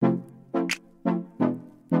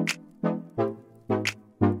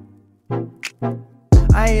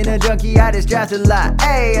ain't a junkie, I just draft a lot,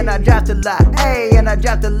 ayy, and I draft a lot, ayy, and I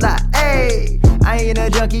draft a lot, ayy. I ain't a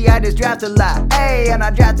junkie, I just draft a lot, ayy, and I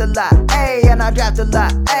draft a lot, ayy, and I draft a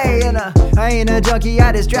lot, ayy, and I ain't a junkie,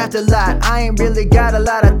 I just draft a lot. I ain't really got a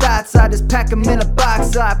lot of thoughts, I just pack them in a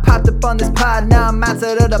box. So I popped up on this pod, now I'm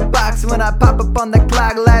outside of the box. When I pop up on the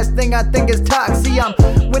clock, last thing I think is talk. See, I'm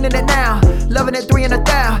winning it now, loving it 3 in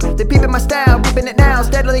 1,000. They peeping my style, reaping it now,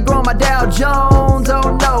 steadily growing my Dow Jones.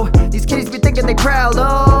 Oh no, these kids be thinking they proud.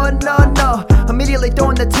 Oh no, immediately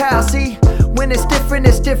throwing the towel. See, when it's different,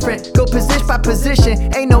 it's different. Go position by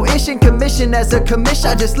position, ain't no issue commission. As a commission,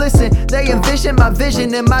 I just listen. They envision my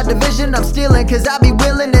vision in my division. I'm stealing, cause I be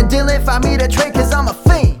willing and dealing. Find me the trade, cause I'm a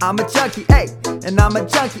fiend. I'm a junkie, ayy, and I'm a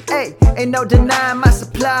junkie, ayy. Ain't no denying my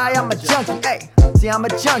supply, I'm a junkie, ayy. See, I'm a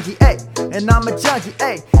junkie, ayy, and I'm a junkie,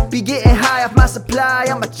 ayy. Be getting high off my supply,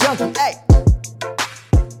 I'm a junkie, ayy.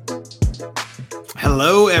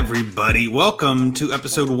 Hello, everybody. Welcome to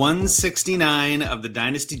episode 169 of the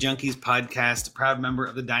Dynasty Junkies podcast, a proud member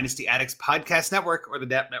of the Dynasty Addicts Podcast Network, or the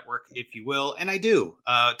DAP Network, if you will. And I do.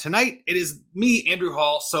 Tonight, it is me, Andrew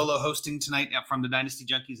Hall, solo hosting tonight from the Dynasty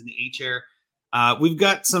Junkies in the A-Chair. We've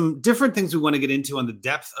got some different things we want to get into on the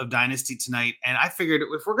depth of Dynasty tonight. And I figured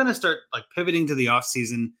if we're going to start pivoting to the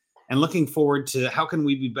offseason and looking forward to how can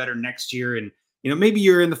we be better next year, and maybe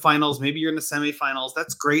you're in the finals, maybe you're in the semifinals.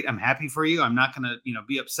 That's great. I'm happy for you. I'm not going to,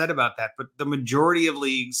 be upset about that. But the majority of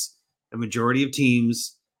leagues, the majority of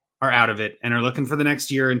teams are out of it and are looking for the next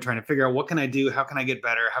year and trying to figure out, what can I do? How can I get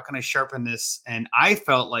better? How can I sharpen this? And I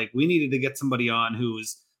felt like we needed to get somebody on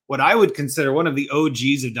who's what I would consider one of the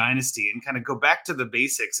OGs of Dynasty and kind of go back to the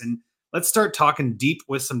basics. And let's start talking deep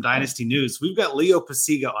with some Dynasty news. We've got Leo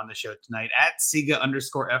Paciga on the show tonight at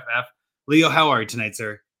Siga_FF. Leo, how are you tonight,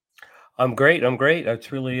 sir? I'm great.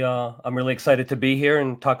 It's really, I'm really excited to be here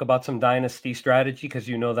and talk about some Dynasty strategy, because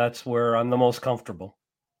that's where I'm the most comfortable.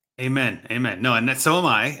 Amen. No, and so am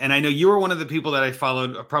I. And I know you were one of the people that I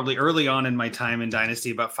followed probably early on in my time in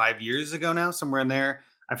Dynasty, about 5 years ago now, somewhere in there.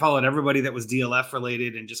 I followed everybody that was DLF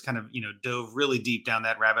related and just kind of, dove really deep down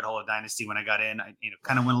that rabbit hole of Dynasty when I got in. I,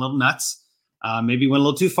 kind of went a little nuts, maybe went a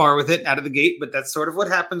little too far with it out of the gate, but that's sort of what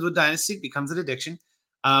happens with Dynasty. It becomes an addiction.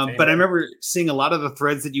 But I remember seeing a lot of the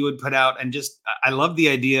threads that you would put out, and just, I love the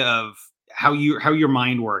idea of how your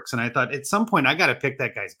mind works. And I thought at some point I got to pick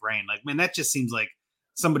that guy's brain. Like, man, that just seems like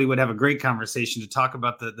somebody would have a great conversation to talk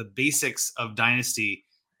about the basics of Dynasty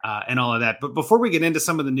and all of that. But before we get into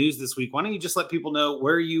some of the news this week, why don't you just let people know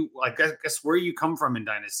where you come from in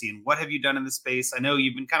Dynasty and what have you done in the space? I know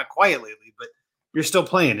you've been kind of quiet lately, but you're still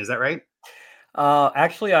playing. Is that right?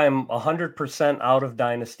 Actually, I'm 100% out of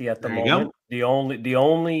Dynasty at the moment. The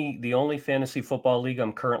only fantasy football league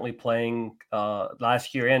I'm currently playing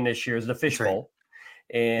last year and this year is the Fishbowl.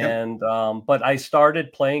 And but I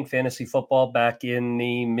started playing fantasy football back in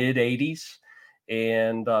the mid 80s.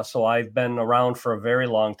 And so I've been around for a very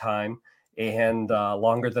long time, and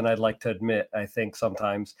longer than I'd like to admit, I think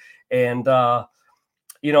sometimes. And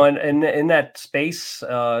and in that space,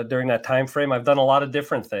 during that time frame, I've done a lot of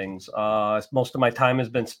different things. Most of my time has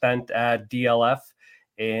been spent at DLF,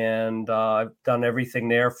 and I've done everything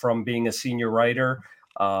there from being a senior writer.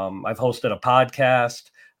 I've hosted a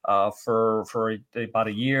podcast for about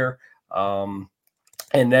a year. And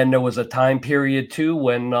then there was a time period too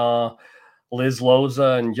when Liz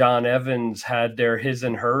Loza and John Evans had their his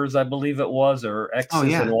and hers, I believe it was, or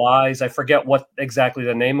X's and Y's. I forget what exactly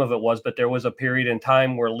the name of it was, but there was a period in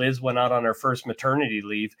time where Liz went out on her first maternity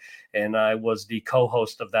leave, and I was the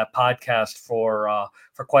co-host of that podcast for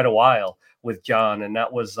quite a while with John, and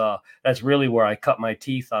that's really where I cut my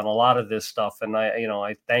teeth on a lot of this stuff. And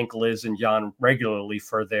I thank Liz and John regularly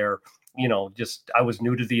for their I was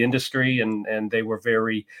new to the industry, and they were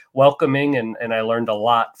very welcoming, and I learned a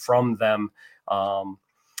lot from them. And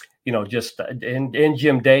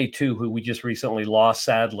Jim Day too, who we just recently lost,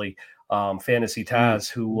 sadly, Fantasy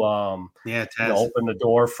Taz, who opened the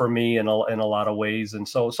door for me in a lot of ways. And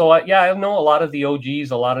so I know a lot of the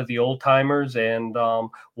OGs, a lot of the old timers, and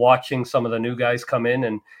watching some of the new guys come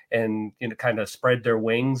in and kind of spread their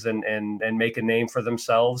wings and make a name for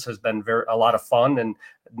themselves has been a lot of fun. And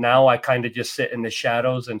now I kind of just sit in the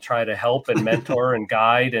shadows and try to help and mentor and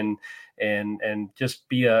guide and just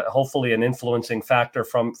be hopefully an influencing factor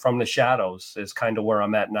from the shadows is kind of where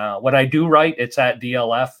I'm at now. When I do write, it's at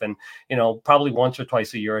DLF, and probably once or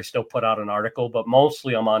twice a year I still put out an article, but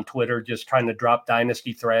mostly I'm on Twitter just trying to drop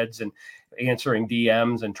Dynasty threads and answering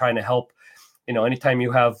DMs and trying to help. Anytime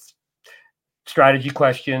you have strategy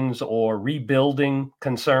questions or rebuilding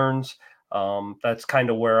concerns, that's kind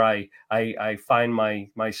of where I find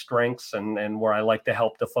my strengths and where I like to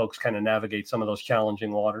help the folks kind of navigate some of those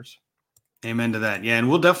challenging waters. Amen to that. Yeah, and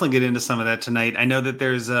we'll definitely get into some of that tonight. I know that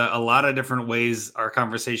there's a lot of different ways our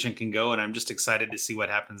conversation can go, and I'm just excited to see what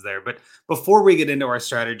happens there. But before we get into our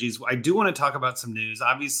strategies, I do want to talk about some news.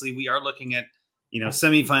 Obviously, we are looking at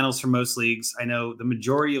semifinals for most leagues. I know the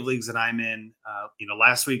majority of leagues that I'm in.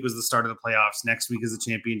 Last week was the start of the playoffs. Next week is the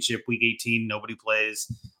championship. Week 18, nobody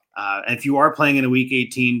plays. And if you are playing in a Week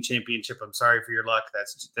 18 championship, I'm sorry for your luck.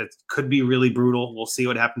 That could be really brutal. We'll see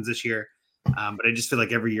what happens this year. But I just feel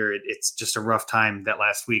like every year it's just a rough time that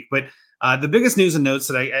last week. But the biggest news and notes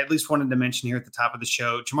that I at least wanted to mention here at the top of the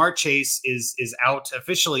show, Jamar Chase is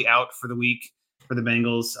officially out for the week for the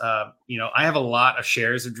Bengals. I have a lot of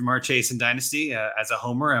shares of Jamar Chase in Dynasty. As a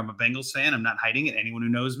homer, I'm a Bengals fan. I'm not hiding it. Anyone who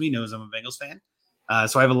knows me knows I'm a Bengals fan.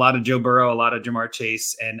 So I have a lot of Joe Burrow, a lot of Jamar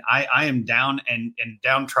Chase, and I am down and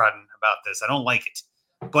downtrodden about this. I don't like it.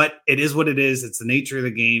 But it is what it is. It's the nature of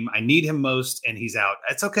the game. I need him most, and he's out.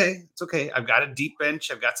 It's okay. It's okay. I've got a deep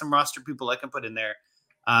bench. I've got some roster people I can put in there.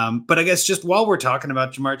 But I guess just while we're talking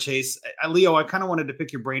about Jamar Chase, Leo, I kind of wanted to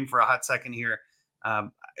pick your brain for a hot second here.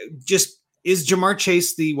 Is Jamar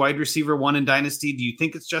Chase the wide receiver one in Dynasty? Do you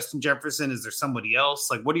think it's Justin Jefferson? Is there somebody else?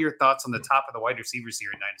 Like, what are your thoughts on the top of the wide receivers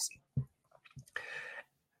here in Dynasty?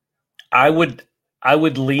 I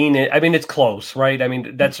would lean it. I mean, it's close, right? I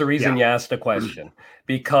mean, that's the reason you asked the question,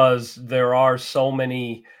 because there are so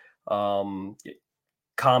many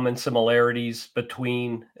common similarities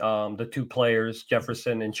between the two players,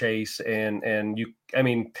 Jefferson and Chase. And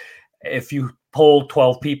if you poll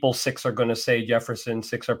 12 people, 6 are going to say Jefferson,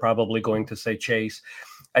 6 are probably going to say Chase.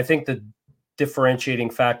 I think the differentiating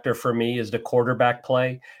factor for me is the quarterback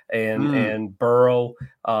play, and Burrow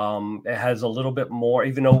has a little bit more,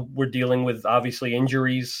 even though we're dealing with obviously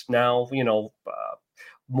injuries now,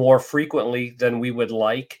 more frequently than we would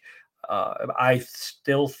like. I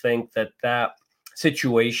still think that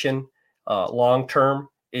situation long-term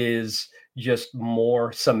is just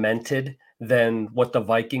more cemented than what the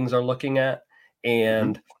Vikings are looking at.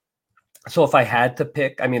 And so if I had to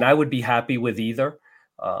pick, I mean, I would be happy with either.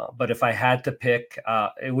 But if I had to pick,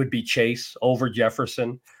 it would be Chase over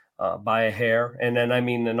Jefferson by a hair. And then,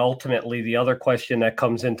 and ultimately the other question that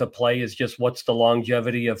comes into play is just what's the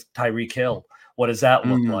longevity of Tyreek Hill? What does that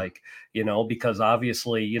look like? Because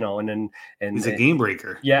obviously, and he's a game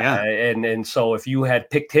breaker. Yeah. And so if you had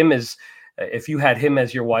picked him if you had him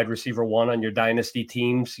as your wide receiver one on your dynasty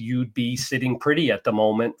teams, you'd be sitting pretty at the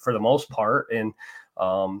moment for the most part. And,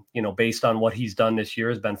 based on what he's done this year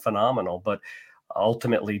has been phenomenal. But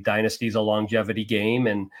ultimately, Dynasty is a longevity game,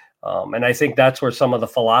 and I think that's where some of the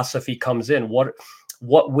philosophy comes in.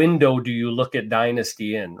 What window do you look at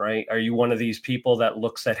Dynasty in, right? Are you one of these people that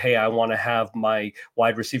looks at, hey, I want to have my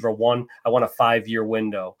wide receiver one, I want a 5-year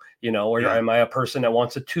window, or am I a person that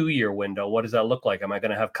wants a 2-year window? What does that look like? Am I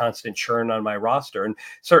going to have constant churn on my roster? And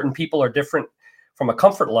certain people are different from a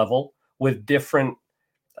comfort level with different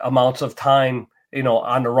amounts of time,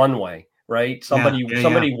 on the runway. Right.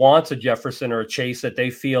 Somebody wants a Jefferson or a Chase that they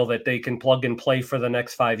feel that they can plug and play for the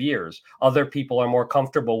next 5 years. Other people are more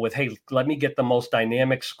comfortable with, hey, let me get the most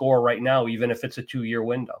dynamic score right now, even if it's a 2-year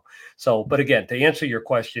window. So, but again, to answer your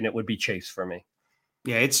question, it would be Chase for me.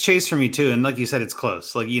 Yeah, it's Chase for me too. And like you said, it's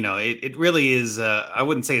close. Like, it really is. I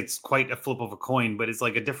wouldn't say it's quite a flip of a coin, but it's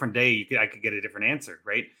like a different day. I could get a different answer.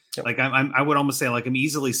 Right. Yep. Like I would almost say like I'm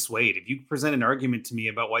easily swayed. If you present an argument to me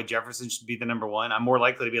about why Jefferson should be the number one, I'm more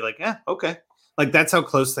likely to be like, yeah, okay. Like that's how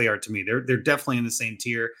close they are to me. They're definitely in the same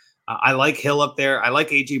tier. I like Hill up there. I like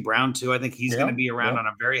AJ Brown too. I think he's going to be around on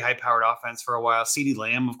a very high powered offense for a while. CeeDee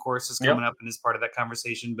Lamb, of course, is coming up and is part of that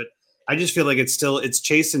conversation. But I just feel like it's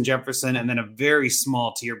Chase and Jefferson, and then a very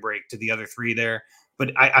small tier break to the other 3 there.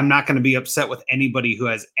 But I'm not going to be upset with anybody who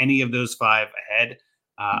has any of those 5 ahead.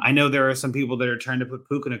 I know there are some people that are trying to put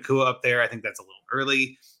Puka Nacua up there. I think that's a little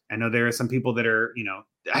early. I know there are some people that are,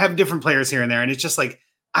 I have different players here and there. And it's just like,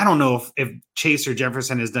 I don't know if Chase or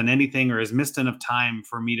Jefferson has done anything or has missed enough time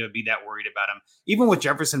for me to be that worried about him. Even with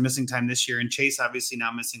Jefferson missing time this year and Chase obviously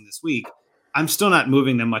now missing this week, I'm still not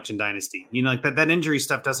moving them much in Dynasty. Like that injury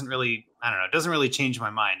stuff doesn't really, it doesn't really change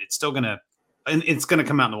my mind. It's still going to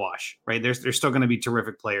come out in the wash, right? They're still going to be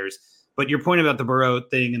terrific players. But your point about the Burrow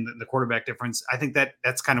thing and the quarterback difference, I think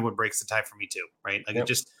that's kind of what breaks the tie for me too, right? Like it's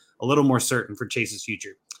just a little more certain for Chase's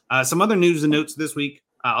future. Some other news and notes this week.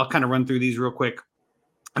 I'll kind of run through these real quick.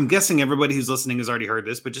 I'm guessing everybody who's listening has already heard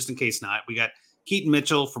this, but just in case not, we got Keaton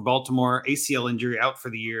Mitchell for Baltimore, ACL injury, out for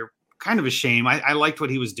the year. Kind of a shame. I liked what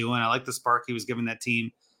he was doing. I liked the spark he was giving that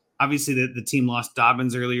team. Obviously, the team lost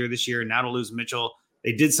Dobbins earlier this year, and now to lose Mitchell.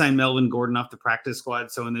 They did sign Melvin Gordon off the practice squad.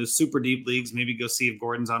 So in those super deep leagues, maybe go see if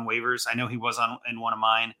Gordon's on waivers. I know he was in one of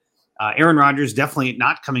mine. Aaron Rodgers definitely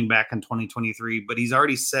not coming back in 2023, but he's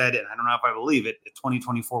already said, and I don't know if I believe it, that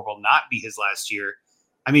 2024 will not be his last year.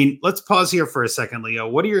 I mean, let's pause here for a second, Leo.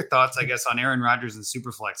 What are your thoughts, I guess, on Aaron Rodgers and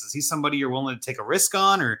Superflex? Is he somebody you're willing to take a risk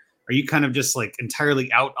on, or are you kind of just like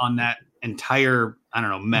entirely out on that entire, I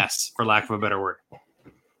don't know, mess, for lack of a better word?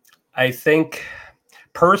 I think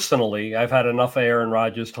personally, I've had enough of Aaron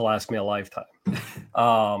Rodgers to last me a lifetime.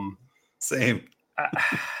 Same.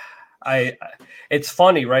 It's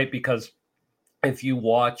funny, right? Because if you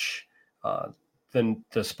watch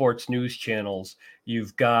the sports news channels,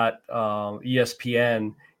 you've got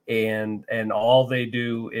ESPN, and all they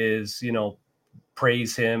do is,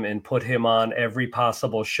 praise him and put him on every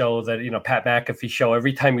possible show that, Pat McAfee show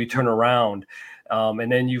every time you turn around.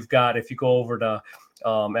 And then you've got, if you go over to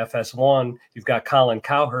FS1, you've got Colin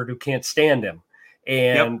Cowherd, who can't stand him.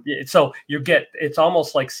 And so it's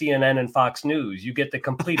almost like CNN and Fox News. You get the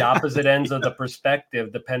complete opposite ends of the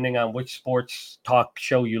perspective, depending on which sports talk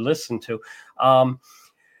show you listen to.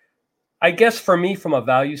 I guess for me, from a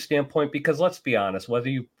value standpoint, because let's be honest, whether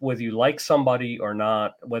you like somebody or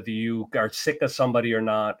not, whether you are sick of somebody or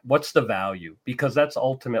not, what's the value? Because that's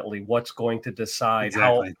ultimately what's going to decide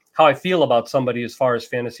how I feel about somebody as far as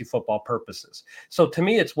fantasy football purposes. So to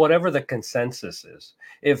me, it's whatever the consensus is.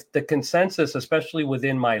 If the consensus, especially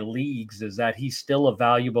within my leagues, is that he's still a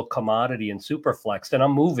valuable commodity in Superflex, then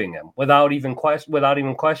I'm moving him without even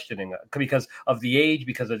questioning it, because of the age,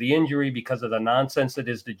 because of the injury, because of the nonsense that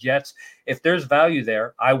is the Jets. If there's value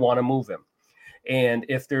there, I want to move him. And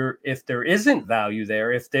if there isn't value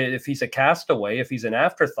there, if he's a castaway, if he's an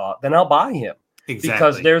afterthought, then I'll buy him.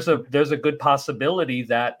 Exactly. Because there's a good possibility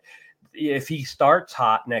that if he starts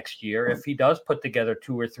hot next year, if he does put together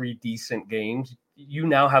 2 or 3 decent games, you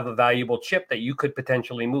now have a valuable chip that you could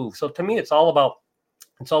potentially move. So to me, it's all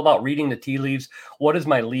about reading the tea leaves. What does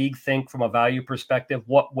my league think from a value perspective?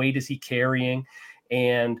 What weight is he carrying?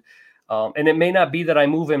 And it may not be that I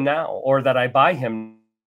move him now or that I buy him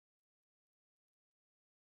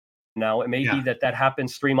now. It may be that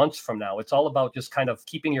happens 3 months from now. It's all about just kind of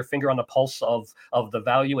keeping your finger on the pulse of the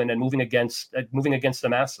value and then moving against the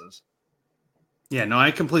masses. Yeah, no,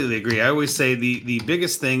 I completely agree. I always say the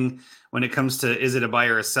biggest thing when it comes to, is it a buy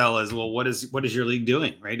or a sell, is, well, what is your league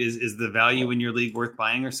doing, right? Is the value in your league worth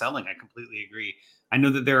buying or selling? I completely agree. I know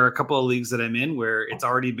that there are a couple of leagues that I'm in where it's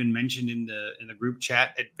already been mentioned in the group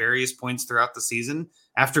chat at various points throughout the season.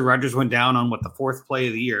 After Rodgers went down on the 4th play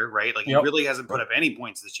of the year, right? Like, he really hasn't put up any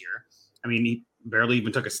points this year. I mean, he barely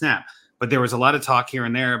even took a snap. But there was a lot of talk here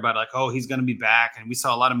and there about he's going to be back. And we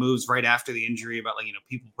saw a lot of moves right after the injury about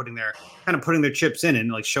people putting their chips in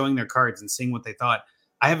and showing their cards and seeing what they thought.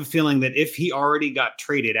 I have a feeling that if he already got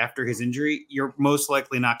traded after his injury, you're most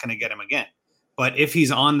likely not going to get him again. But if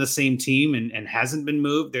he's on the same team and hasn't been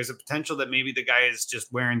moved, there's a potential that maybe the guy is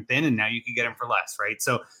just wearing thin and now you can get him for less, right?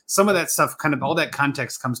 So some of that stuff, kind of all that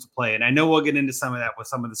context comes to play. And I know we'll get into some of that with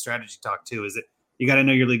some of the strategy talk too, is that you got to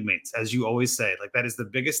know your league mates, as you always say. That is the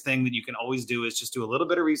biggest thing that you can always do, is just do a little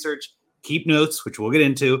bit of research, keep notes, which we'll get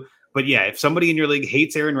into. But yeah, if somebody in your league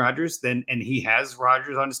hates Aaron Rodgers, and he has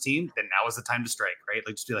Rodgers on his team, then now is the time to strike, right?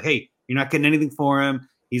 Just be hey, you're not getting anything for him.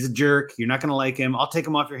 He's a jerk. You're not going to like him. I'll take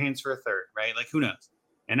him off your hands for a third, right? Who knows?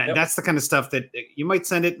 And that's the kind of stuff that you might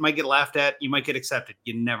send it, might get laughed at, you might get accepted.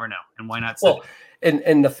 You never know. And why not send it?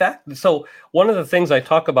 And the fact, so one of the things I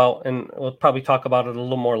talk about, and we'll probably talk about it a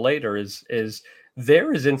little more later, is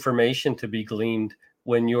there is information to be gleaned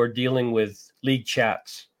when you're dealing with league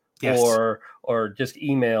chats. Yes. or just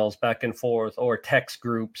emails back and forth, or text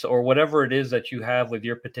groups, or whatever it is that you have with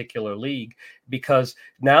your particular league. Because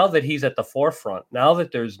now that he's at the forefront, now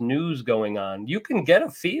that there's news going on, you can get a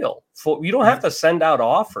feel for, you don't have to send out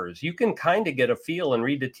offers. You can kind of get a feel and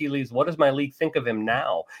read the tea leaves. What does my league think of him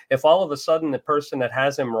now? If all of a sudden the person that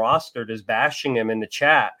has him rostered is bashing him in the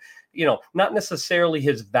chat, not necessarily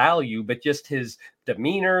his value, but just his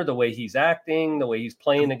demeanor, the way he's acting, the way he's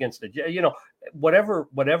playing against the, whatever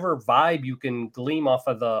vibe you can glean off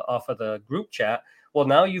of the group chat. Well,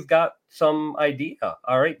 now you've got some idea.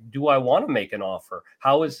 All right, do I want to make an offer?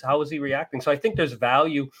 How is he reacting? So I think there's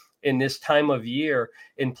value in this time of year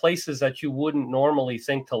in places that you wouldn't normally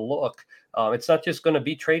think to look. It's not just going to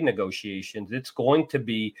be trade negotiations. It's going to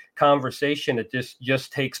be conversation that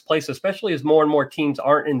just takes place, especially as more and more teams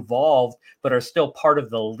aren't involved but are still part of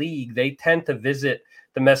the league. They tend to visit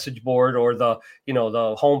the message board or the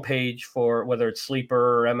homepage for whether it's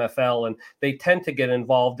Sleeper or MFL, and they tend to get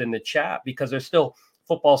involved in the chat because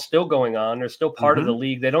football's still going on. They're still part of the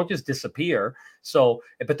league. They don't just disappear. So,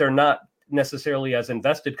 but they're not necessarily as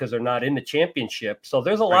invested because they're not in the championship. So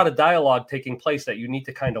there's a lot of dialogue taking place that you need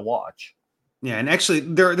to kind of watch. Yeah, and actually,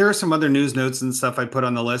 there are some other news notes and stuff I put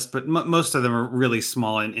on the list, but most of them are really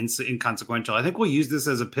small and inconsequential. I think we'll use this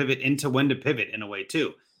as a pivot into when to pivot in a way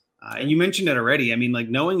too. Okay. And you mentioned it already. I mean, like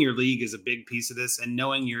knowing your league is a big piece of this, and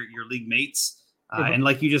knowing your league mates, and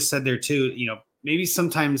like you just said there too. Maybe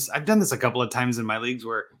sometimes I've done this a couple of times in my leagues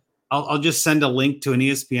where I'll just send a link to an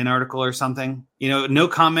ESPN article or something. No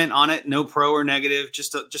comment on it, no pro or negative,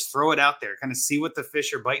 just throw it out there, kind of see what the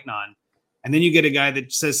fish are biting on. And then you get a guy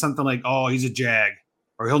that says something like, "Oh, he's a jag,"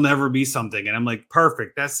 or "He'll never be something." And I'm like,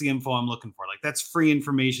 perfect. That's the info I'm looking for. Like, that's free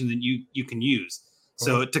information that you can use.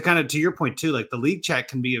 So to your point too, like the league chat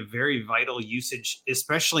can be a very vital usage,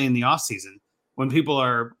 especially in the off season when people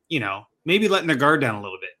are, maybe letting their guard down a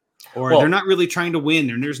little bit, or they're not really trying to win.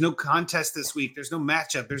 And there's no contest this week. There's no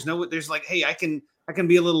matchup. There's like, hey, I can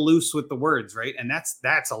be a little loose with the words, right? And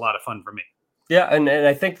that's a lot of fun for me. Yeah, and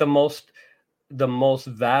I think the most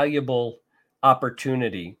valuable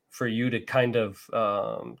opportunity for you to kind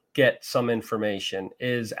of get some information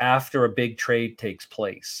is after a big trade takes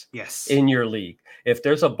place. Yes. In your league. If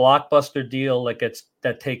there's a blockbuster deal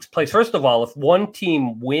that takes place, first of all, if one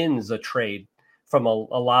team wins a trade from a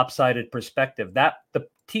lopsided perspective, that the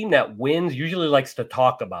team that wins usually likes to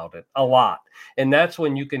talk about it a lot. And that's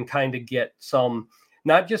when you can kind of get some,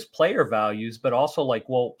 not just player values, but also like,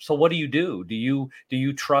 well, so what do you do? Do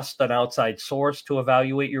you trust an outside source to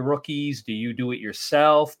evaluate your rookies? Do you do it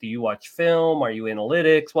yourself? Do you watch film? Are you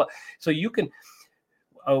analytics? What? So you can,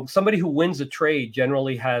 somebody who wins a trade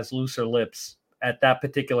generally has looser lips at that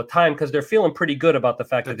particular time because they're feeling pretty good about the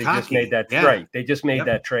fact that they just made that trade. They just made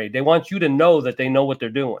that trade. They want you to know that they know what they're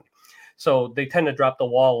doing. So they tend to drop the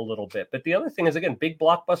wall a little bit. But the other thing is, again, big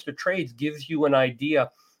blockbuster trades gives you an idea.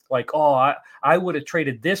 Like, oh, I would have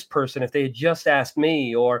traded this person if they had just asked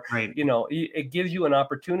me, or, it gives you an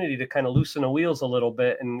opportunity to kind of loosen the wheels a little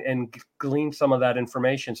bit and glean some of that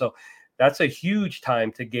information. So that's a huge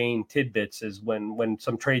time to gain tidbits is when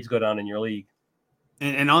some trades go down in your league.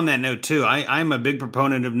 And on that note too, I'm a big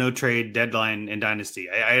proponent of no trade deadline in Dynasty.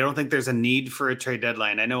 I don't think there's a need for a trade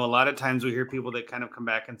deadline. I know a lot of times we hear people that kind of come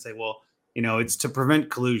back and say, well, it's to prevent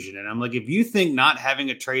collusion. And I'm like, if you think not having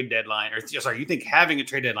a trade deadline, you think having a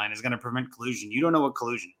trade deadline is going to prevent collusion, you don't know what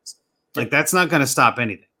collusion is. Like, that's not going to stop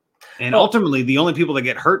anything. And ultimately, the only people that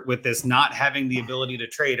get hurt with this not having the ability to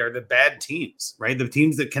trade are the bad teams, right? The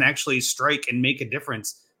teams that can actually strike and make a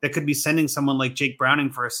difference, that could be sending someone like Jake Browning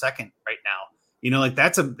for a second right now. Like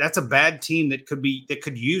that's a bad team that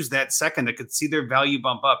could use that second, that could see their value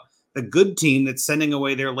bump up. The good team that's sending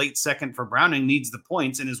away their late second for Browning needs the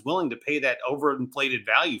points and is willing to pay that overinflated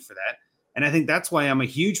value for that. And I think that's why I'm a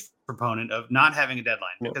huge proponent of not having a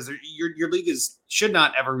deadline, because your league should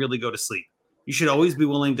not ever really go to sleep. You should always be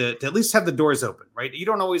willing to at least have the doors open, right? You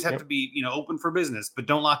don't always have to be, open for business, but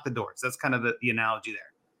don't lock the doors. That's kind of the analogy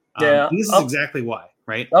there. This is exactly why,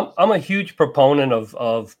 right? I'm a huge proponent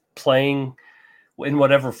of playing in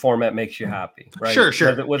whatever format makes you happy, right? Sure.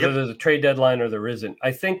 Whether there's a trade deadline or there isn't.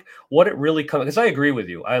 I think what it really comes, because I agree with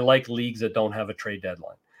you. I like leagues that don't have a trade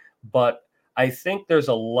deadline. But I think there's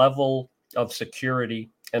a level of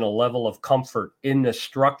security and a level of comfort in the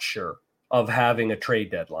structure of having a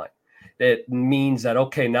trade deadline. It means that,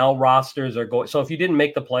 okay, now rosters are going. So if you didn't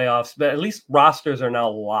make the playoffs, but at least rosters are now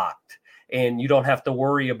locked and you don't have to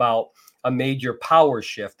worry about a major power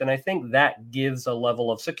shift. And I think that gives a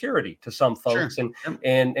level of security to some folks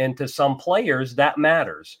and to some players that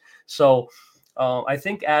matters. So I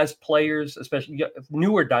think as players, especially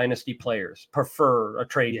newer Dynasty players, prefer a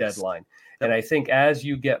trade deadline. And I think as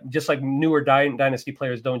you get, just like newer Dynasty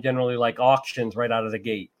players don't generally like auctions right out of the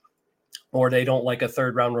gate, or they don't like a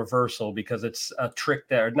third round reversal because it's a trick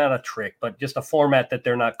there, not a trick, but just a format that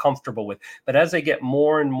they're not comfortable with. But as they get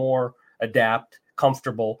more and more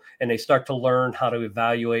comfortable, and they start to learn how to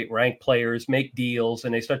evaluate, rank players, make deals,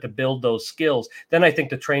 and they start to build those skills, then I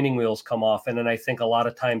think the training wheels come off. And then I think a lot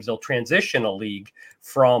of times they'll transition a league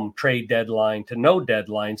from trade deadline to no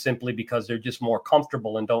deadline simply because they're just more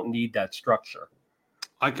comfortable and don't need that structure.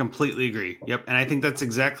 I completely agree. Yep. And I think that's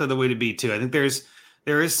exactly the way to be too. I think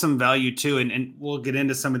there is some value too, and we'll get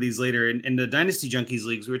into some of these later. In the Dynasty Junkies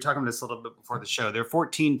leagues, we were talking about this a little bit before the show. There are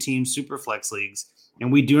 14 team super flex leagues,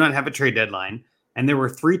 and we do not have a trade deadline. And there were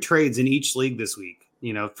 3 trades in each league this week,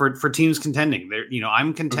 for teams contending.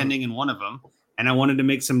 I'm contending in one of them, and I wanted to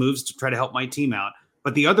make some moves to try to help my team out.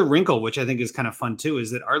 But the other wrinkle, which I think is kind of fun too,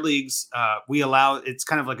 is that our leagues, we allow, it's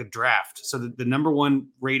kind of like a draft. So the number one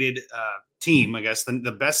rated team, I guess,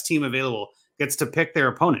 the best team available gets to pick their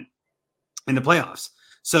opponent in the playoffs.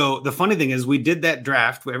 So the funny thing is we did that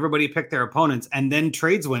draft where everybody picked their opponents and then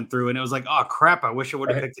trades went through and it was like, oh crap, I wish I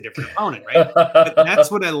would have picked a different opponent, right? But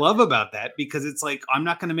that's what I love about that, because it's like, I'm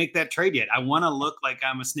not going to make that trade yet. I want to look like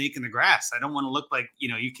I'm a snake in the grass. I don't want to look like,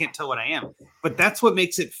 you can't tell what I am, but that's what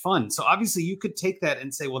makes it fun. So obviously you could take that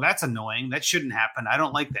and say, well, that's annoying. That shouldn't happen. I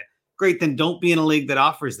don't like that. Great. Then don't be in a league that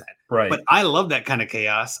offers that. Right. But I love that kind of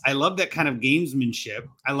chaos. I love that kind of gamesmanship.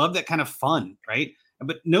 I love that kind of fun, right?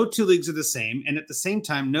 But no two leagues are the same. And at the same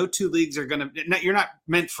time, no two leagues are going to, you're not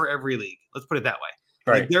meant for every league. Let's put it that way.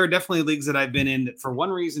 Right. Like, there are definitely leagues that I've been in that for one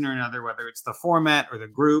reason or another, whether it's the format or the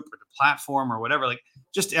group or the platform or whatever, like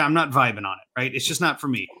I'm not vibing on it, right? It's just not for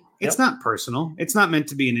me. It's not personal. It's not meant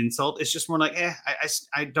to be an insult. It's just more like,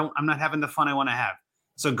 I'm not having the fun I want to have.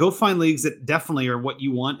 So go find leagues that definitely are what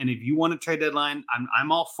you want. And if you want a trade deadline,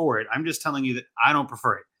 I'm all for it. I'm just telling you that I don't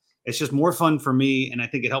prefer it. It's just more fun for me. And I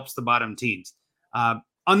think it helps the bottom teams.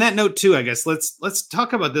 On that note too, I guess let's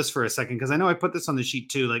talk about this for a second, because I know I put this on the sheet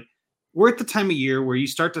too. Like, we're at the time of year where you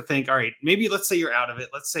start to think, all right, maybe let's say you're out of it.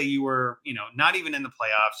 Let's say you were, not even in the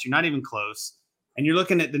playoffs. You're not even close. And you're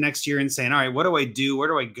looking at the next year and saying, all right, what do I do? Where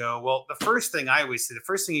do I go? Well, the first thing I always say, the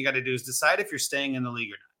first thing you got to do is decide if you're staying in the league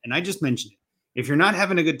or not. And I just mentioned it. If you're not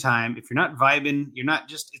having a good time, if you're not vibing,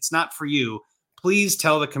 it's not for you, please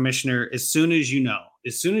tell the commissioner as soon as you know.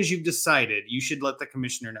 As soon as you've decided, you should let the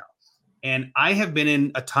commissioner know. And I have been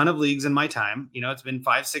in a ton of leagues in my time. It's been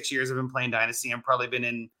 5-6 years I've been playing Dynasty. I've probably been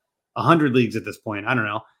in 100 leagues at this point. I don't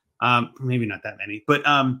know. Maybe not that many, but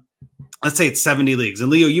let's say it's 70 leagues. And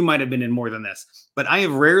Leo, you might have been in more than this. But I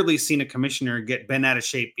have rarely seen a commissioner get bent out of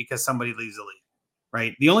shape because somebody leaves the league,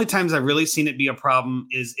 right? The only times I've really seen it be a problem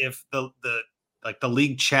is if the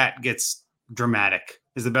league chat gets dramatic,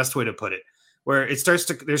 is the best way to put it, where it starts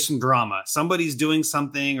to, there's some drama. Somebody's doing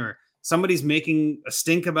something or somebody's making a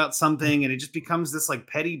stink about something, and it just becomes this like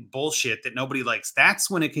petty bullshit that nobody likes. That's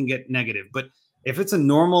when it can get negative. But if it's a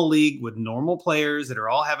normal league with normal players that are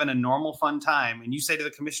all having a normal fun time, and you say to the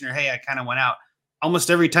commissioner, hey, I kind of went out, almost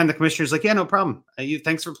every time the commissioner's like, yeah, no problem.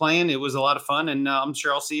 Thanks for playing. It was a lot of fun, and I'm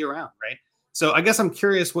sure I'll see you around, right? So I guess I'm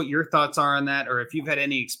curious what your thoughts are on that, or if you've had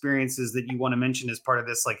any experiences that you want to mention as part of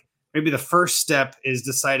this. Like, maybe the first step is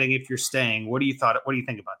deciding if you're staying. What do you think about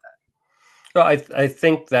that? Well, I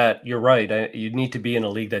think that you're right. You need to be in a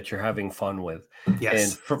league that you're having fun with.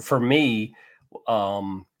 Yes. And for me,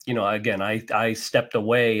 again, I stepped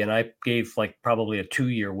away and I gave like probably a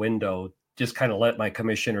 2-year window, just kind of let my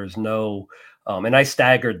commissioners know. And I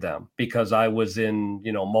staggered them because I was in,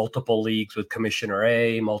 multiple leagues with Commissioner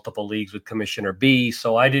A, multiple leagues with Commissioner B.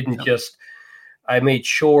 So I didn't I made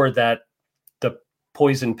sure that the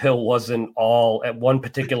poison pill wasn't all at one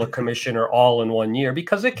particular commissioner all in 1 year,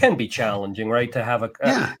 because it can be challenging, right? To have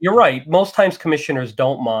you're right. Most times commissioners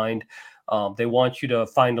don't mind. They want you to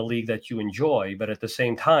find a league that you enjoy, but at the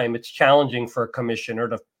same time, it's challenging for a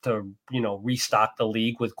commissioner to restock the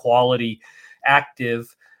league with quality,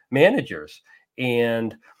 active managers.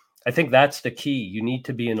 And I think that's the key. You need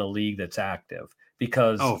to be in a league that's active,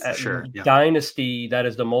 because for sure. Dynasty, that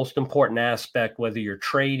is the most important aspect, whether you're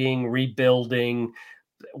trading, rebuilding,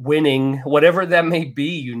 winning, whatever that may be.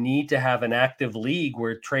 You need to have an active league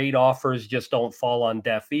where trade offers just don't fall on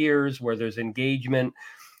deaf ears, where there's engagement.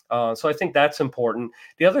 So I think that's important.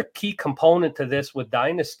 The other key component to this with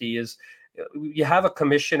Dynasty is you have a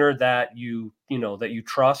commissioner that you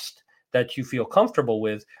trust, that you feel comfortable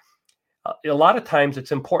with. A lot of times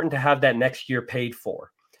it's important to have that next year paid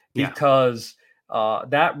for, because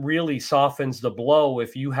that really softens the blow.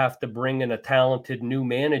 If you have to bring in a talented new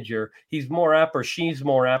manager, he's more apt, or she's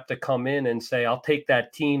more apt, to come in and say, I'll take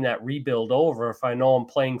that team, that rebuild over, if I know I'm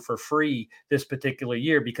playing for free this particular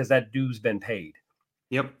year, because that due's been paid.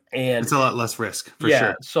 Yep. And it's a lot less risk for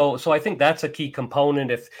sure. So I think that's a key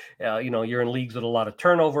component. If you're in leagues with a lot of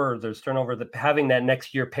turnover, or there's turnover, that having that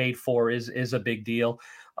next year paid for is a big deal.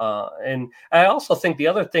 And I also think the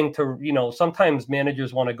other thing sometimes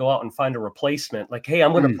managers want to go out and find a replacement. Like, hey,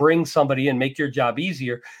 I'm going to bring somebody in, make your job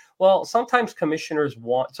easier. Well, sometimes commissioners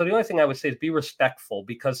so the only thing I would say is be respectful,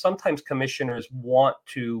 because sometimes commissioners want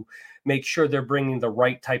to make sure they're bringing the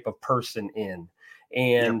right type of person in.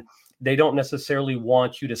 And they don't necessarily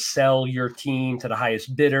want you to sell your team to the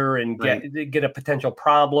highest bidder and get a potential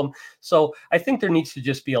problem. So I think there needs to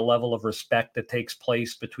just be a level of respect that takes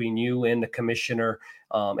place between you and the commissioner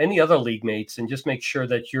and the other league mates, and just make sure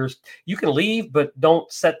that you can leave, but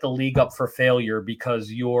don't set the league up for failure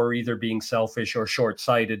because you're either being selfish or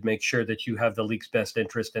short-sighted. Make sure that you have the league's best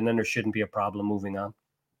interest, and then there shouldn't be a problem moving on.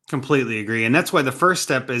 Completely agree. And that's why the first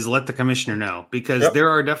step is let the commissioner know, because there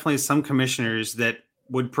are definitely some commissioners that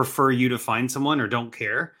would prefer you to find someone or don't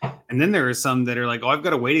care. And then there are some that are like, oh, I've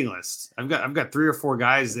got a waiting list. I've got 3 or 4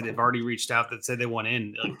 guys that have already reached out that said they want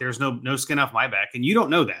in. Like, there's no skin off my back. And you don't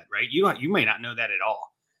know that, right? You may not know that at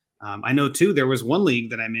all. I know too, there was one league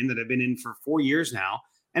that I'm in that I've been in for 4 years now,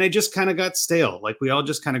 and it just kind of got stale. Like, we all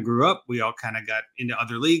just kind of grew up. We all kind of got into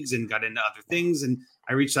other leagues and got into other things. And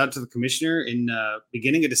I reached out to the commissioner in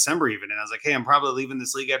beginning of December even. And I was like, hey, I'm probably leaving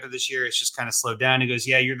this league after this year. It's just kind of slowed down. He goes,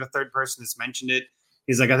 yeah, you're the 3rd person that's mentioned it.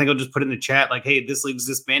 He's like, I think I'll just put it in the chat. Like, hey, this league's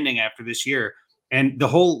disbanding after this year. And the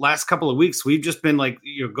whole last couple of weeks, we've just been like,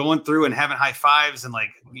 going through and having high fives and like,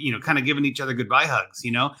 kind of giving each other goodbye hugs,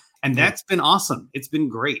 and that's been awesome. It's been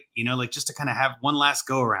great, like just to kind of have one last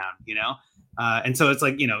go around, and so it's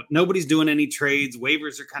like, nobody's doing any trades.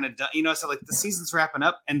 Waivers are kind of done, so like the season's wrapping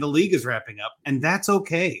up and the league is wrapping up, and that's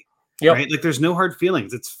okay. Yep. Right. Like, there's no hard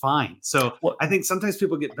feelings. It's fine. So I think sometimes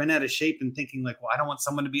people get bent out of shape and thinking like, well, I don't want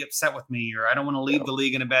someone to be upset with me, or I don't want to leave the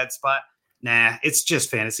league in a bad spot. Nah, it's just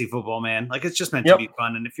fantasy football, man. Like, it's just meant to be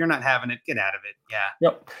fun. And if you're not having it, get out of it.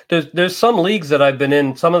 Yeah. Yep. There's some leagues that I've been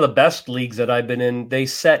in, some of the best leagues that I've been in, they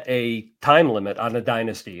set a time limit on a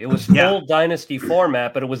dynasty. It was full dynasty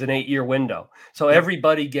format, but it was an 8-year window. So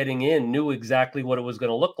everybody getting in knew exactly what it was going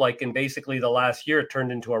to look like. And basically the last year it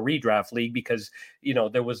turned into a redraft league because,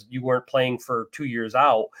 you weren't playing for 2 years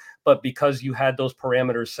out, but because you had those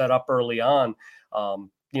parameters set up early on,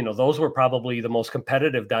 those were probably the most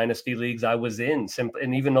competitive dynasty leagues I was in.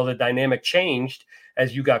 And even though the dynamic changed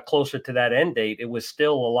as you got closer to that end date, it was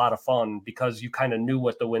still a lot of fun because you kind of knew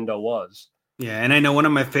what the window was. Yeah. And I know one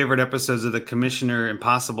of my favorite episodes of the Commissioner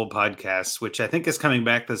Impossible podcast, which I think is coming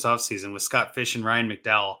back this offseason, with Scott Fish and Ryan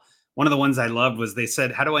McDowell. One of the ones I loved was they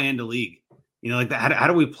said, how do I end a league? Like that. How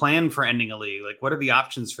do we plan for ending a league? Like, what are the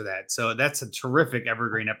options for that? So that's a terrific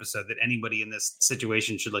evergreen episode that anybody in this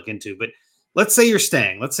situation should look into. But let's say you're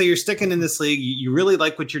staying. Let's say you're sticking in this league. You really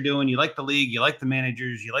like what you're doing. You like the league. You like the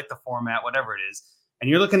managers. You like the format, whatever it is. And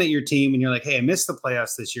you're looking at your team and you're like, hey, I missed the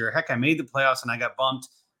playoffs this year. Heck, I made the playoffs and I got bumped.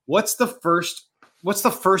 What's the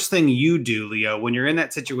first thing you do, Leo, when you're in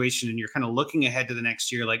that situation and you're kind of looking ahead to the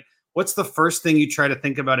next year? Like, what's the first thing you try to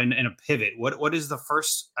think about in a pivot? What is the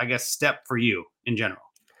first, I guess, step for you in general?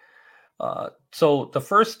 So the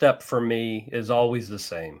first step for me is always the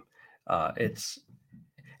same.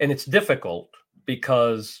 And it's difficult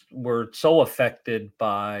because we're so affected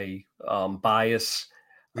by bias,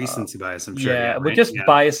 recency bias. I'm sure. Yeah, but just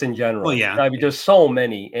bias in general. Well, yeah. I mean, there's so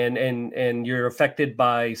many, and you're affected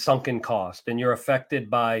by sunken cost, and you're affected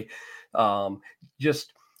by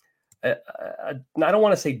just. I don't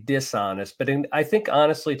want to say dishonest, but I think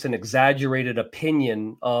honestly, it's an exaggerated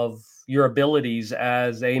opinion of your abilities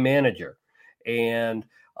as a manager, and.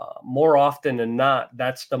 More often than not,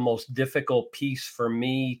 that's the most difficult piece for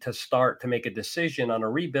me to start to make a decision on a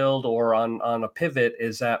rebuild or on a pivot,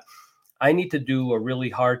 is that I need to do a really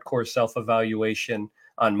hardcore self-evaluation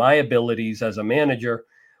on my abilities as a manager,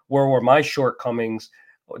 where were my shortcomings,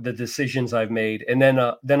 the decisions I've made, and then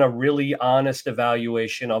a really honest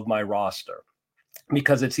evaluation of my roster.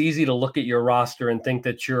 Because it's easy to look at your roster and think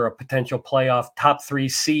that you're a potential playoff top 3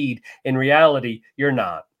 seed. In reality, you're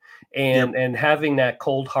not. And having that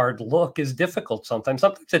cold, hard look is difficult sometimes.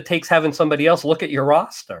 Sometimes it takes having somebody else look at your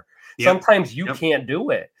roster. Sometimes you can't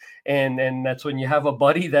do it. And that's when you have a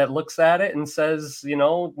buddy that looks at it and says,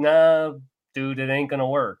 nah, dude, it ain't going to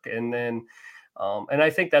work. And then, and I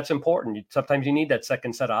think that's important. Sometimes you need that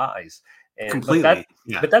second set of eyes. Completely.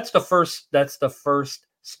 But that's the first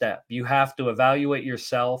step. You have to evaluate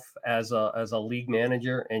yourself as a league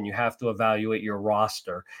manager, and you have to evaluate your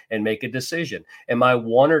roster and make a decision. Am I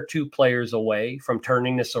 1 or 2 players away from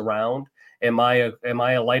turning this around? Am I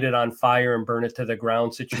a light it on fire and burn it to the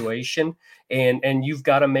ground situation? And you've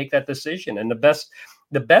got to make that decision. And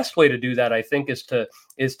the best way to do that, I think, is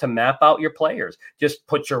to map out your players. Just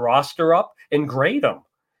put your roster up and grade them.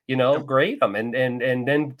 Grade them, and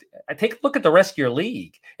then take a look at the rest of your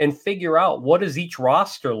league and figure out, what does each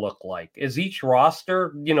roster look like? Is each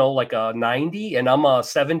roster, like a 90 and I'm a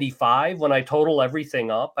 75 when I total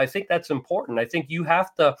everything up? I think that's important. I think you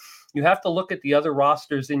have to look at the other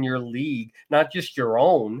rosters in your league, not just your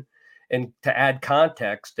own, and to add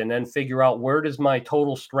context, and then figure out, where does my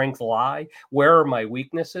total strength lie? Where are my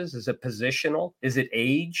weaknesses? Is it positional? Is it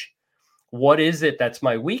age? What is it that's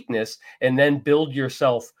my weakness? And then build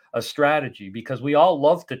yourself a strategy, because we all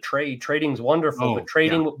love to trade. Trading's wonderful, but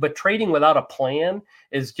trading without a plan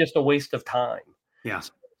is just a waste of time. Yeah.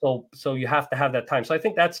 So you have to have that time. So I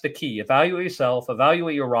think that's the key. Evaluate yourself,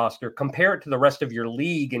 evaluate your roster, compare it to the rest of your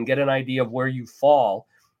league, and get an idea of where you fall,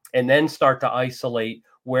 and then start to isolate,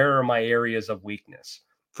 where are my areas of weakness.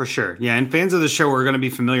 For sure. Yeah. And fans of the show are going to be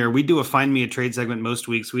familiar. We do a Find Me a Trade segment most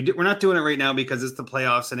weeks. We're not doing it right now because it's the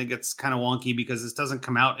playoffs and it gets kind of wonky because this doesn't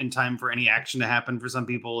come out in time for any action to happen for some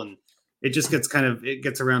people. And it just gets it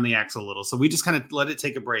gets around the axle a little. So we just kind of let it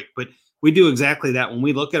take a break. But we do exactly that. When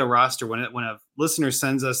we look at a roster, when a listener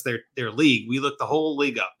sends us their league, we look the whole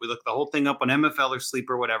league up. We look the whole thing up on MFL or Sleep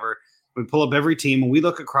or whatever. We pull up every team and we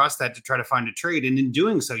look across that to try to find a trade. And in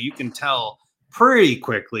doing so, you can tell pretty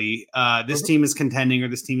quickly this team is contending or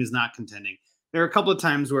this team is not contending. There are a couple of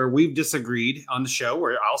times where we've disagreed on the show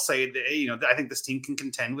where I'll say that, hey, I think this team can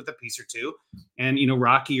contend with a piece or two. And,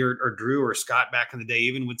 Rocky or Drew or Scott back in the day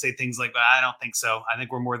even would say things like, I don't think so. I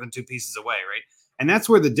think we're more than two pieces away, right? And that's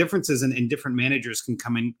where the differences in different managers can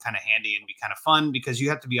come in kind of handy and be kind of fun because you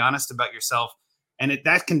have to be honest about yourself. And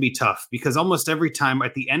that can be tough because almost every time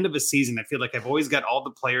at the end of a season, I feel like I've always got all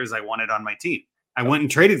the players I wanted on my team. I went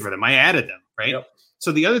and traded for them. I added them, right? Yep.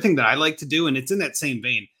 So the other thing that I like to do, and it's in that same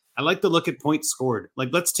vein, I like to look at points scored. Like,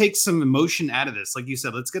 let's take some emotion out of this. Like you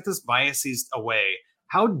said, let's get this biases away.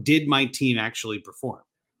 How did my team actually perform?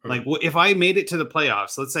 Like, if I made it to the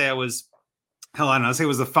playoffs, let's say I was, let's say it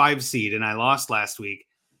was a 5 seed and I lost last week,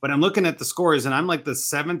 but I'm looking at the scores and I'm like the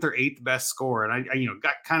 7th or 8th best score. And I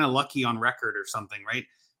got kind of lucky on record or something, right?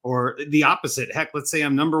 Or the opposite. Heck, let's say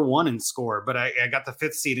I'm number 1 in score, but I got the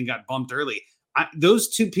 5th seed and got bumped early. Those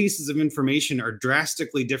two pieces of information are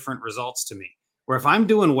drastically different results to me. Where if I'm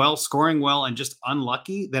doing well, scoring well, and just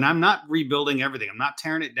unlucky, then I'm not rebuilding everything. I'm not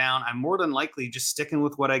tearing it down. I'm more than likely just sticking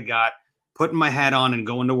with what I got, putting my hat on and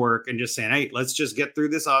going to work and just saying, hey, let's just get through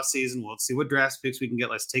this offseason. Let's see what draft picks we can get.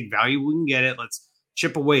 Let's take value. We can get it. Let's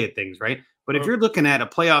chip away at things, right? But if you're looking at a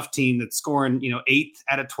playoff team that's scoring, 8th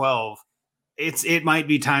out of 12, it might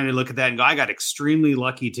be time to look at that and go, I got extremely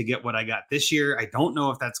lucky to get what I got this year. I don't know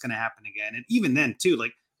if that's going to happen again. And even then too,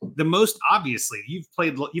 like the most obviously you've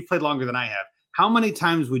played longer than I have. How many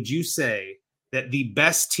times would you say that the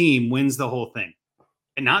best team wins the whole thing?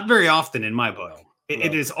 And not very often in my book.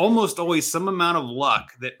 It is almost always some amount of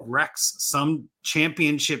luck that wrecks some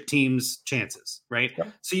championship team's chances, right?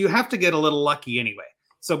 Yep. So you have to get a little lucky anyway.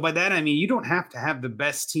 So by that, I mean, you don't have to have the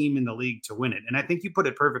best team in the league to win it. And I think you put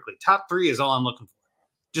it perfectly. Top 3 is all I'm looking for.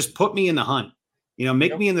 Just put me in the hunt.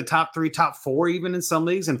 Make me in the top 3, top 4, even in some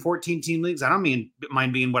leagues and 14-team leagues. I don't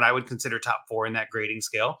mind being what I would consider top 4 in that grading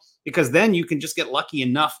scale, because then you can just get lucky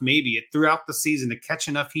enough maybe throughout the season to catch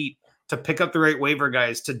enough heat, to pick up the right waiver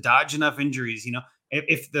guys, to dodge enough injuries.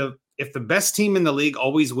 If the best team in the league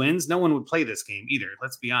always wins, no one would play this game either.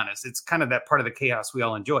 Let's be honest. It's kind of that part of the chaos we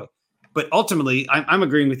all enjoy. But ultimately, I'm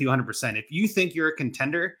agreeing with you 100%. If you think you're a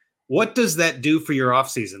contender, what does that do for your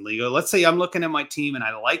offseason, Leo? Let's say I'm looking at my team and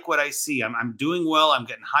I like what I see. I'm doing well. I'm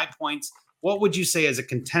getting high points. What would you say as a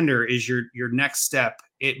contender is your next step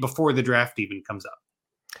before the draft even comes up?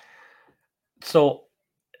 So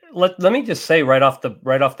let me just say right off the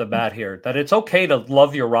bat here that it's okay to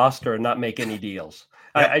love your roster and not make any deals.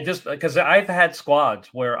 Yep. I just, because I've had squads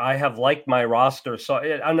where I have liked my roster. So,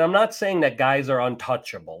 and I'm not saying that guys are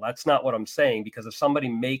untouchable. That's not what I'm saying, because if somebody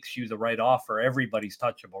makes you the right offer, everybody's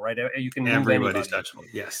touchable, right? You can everybody's touchable.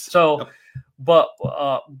 Yes. So, yep. but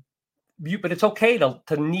it's okay to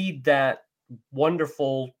need that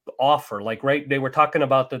wonderful offer. Like, right, they were talking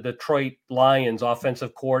about the Detroit Lions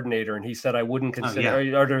offensive coordinator, and he said I wouldn't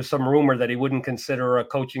consider, or there's some rumor that he wouldn't consider a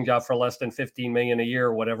coaching job for less than $15 million a year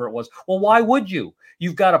or whatever it was. Well, why would you?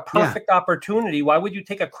 You've got a perfect opportunity. Why would you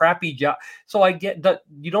take a crappy job? So I get that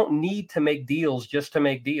you don't need to make deals just to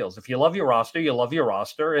make deals. If you love your roster, you love your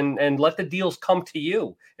roster, and let the deals come to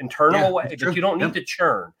you and turn them away. But you don't need to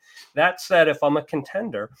churn. That said, if I'm a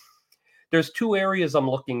contender, there's 2 areas I'm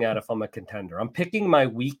looking at if I'm a contender. I'm picking my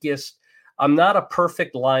weakest. I'm not a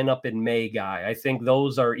perfect lineup in May guy. I think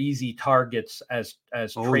those are easy targets as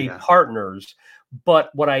trade partners.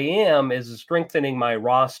 But what I am is strengthening my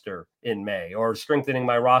roster in May or strengthening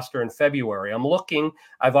my roster in February.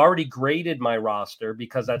 I've already graded my roster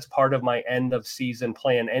because that's part of my end of season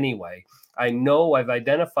plan anyway. I know I've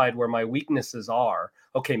identified where my weaknesses are.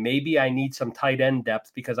 Okay, maybe I need some tight end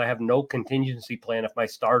depth because I have no contingency plan if my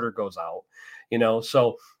starter goes out,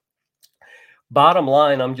 so bottom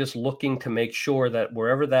line, I'm just looking to make sure that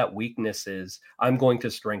wherever that weakness is, I'm going to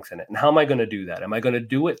strengthen it. And how am I going to do that? Am I going to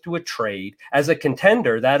do it through a trade? As a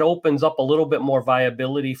contender, that opens up a little bit more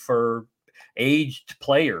viability for aged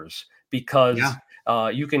players because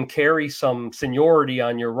you can carry some seniority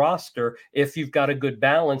on your roster if you've got a good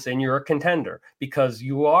balance and you're a contender, because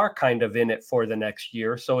you are kind of in it for the next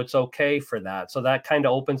year. So it's okay for that. So that kind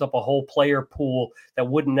of opens up a whole player pool that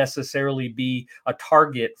wouldn't necessarily be a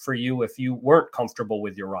target for you if you weren't comfortable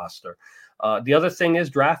with your roster. The other thing is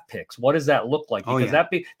draft picks. What does that look like? Because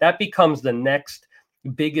that becomes the next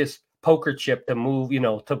biggest poker chip to move,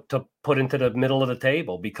 to put into the middle of the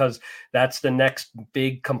table, because that's the next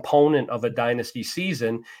big component of a dynasty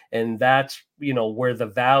season. And that's, where the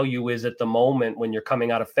value is at the moment when you're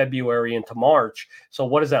coming out of February into March. So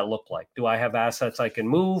what does that look like? Do I have assets I can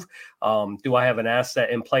move? Do I have an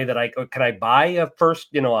asset in play can I buy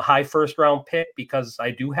a high first round pick because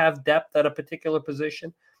I do have depth at a particular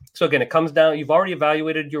position? So again, it comes down, you've already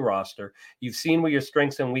evaluated your roster. You've seen where your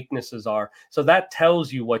strengths and weaknesses are. So that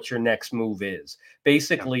tells you what your next move is.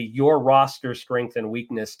 Basically, your roster strength and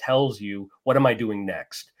weakness tells you, what am I doing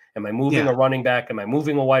next? Am I moving a running back? Am I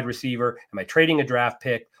moving a wide receiver? Am I trading a draft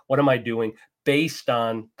pick? What am I doing based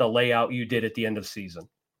on the layout you did at the end of season?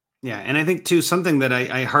 Yeah, and I think too, something that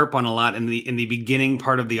I harp on a lot in the beginning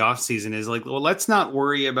part of the offseason is like, well, let's not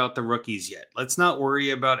worry about the rookies yet. Let's not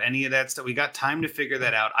worry about any of that stuff. We got time to figure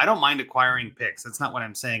that out. I don't mind acquiring picks. That's not what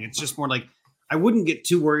I'm saying. It's just more like, I wouldn't get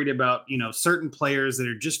too worried about, certain players that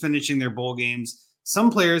are just finishing their bowl games.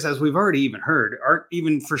 Some players, as we've already even heard, aren't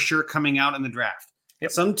even for sure coming out in the draft.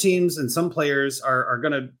 Yep. Some teams and some players are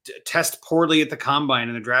going to test poorly at the combine,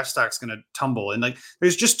 and the draft stock's going to tumble. And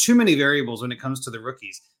there's just too many variables when it comes to the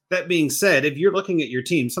rookies. That being said, if you're looking at your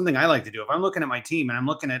team, something I like to do, if I'm looking at my team and I'm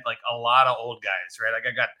looking at a lot of old guys, right?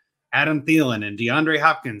 I got Adam Thielen and DeAndre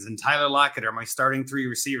Hopkins and Tyler Lockett are my starting 3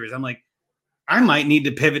 receivers. I'm like, I might need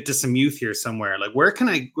to pivot to some youth here somewhere. Like, where can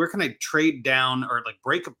I trade down or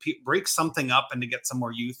break something up and to get some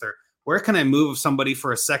more youth, or where can I move somebody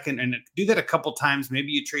for a second and do that a couple times?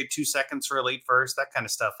 Maybe you trade 2 seconds for a late first, that kind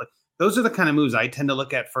of stuff. Like, those are the kind of moves I tend to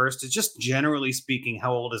look at first. It's just generally speaking,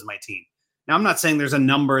 how old is my team? Now, I'm not saying there's a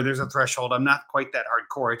number, there's a threshold. I'm not quite that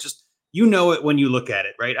hardcore. It's just, it when you look at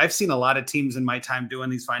it, right? I've seen a lot of teams in my time doing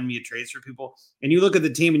these find me a trades for people. And you look at the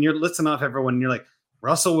team and you're listing off everyone and you're like,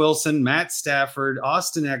 Russell Wilson, Matt Stafford,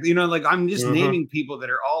 Austin Eckler, I'm just naming people that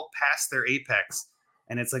are all past their apex.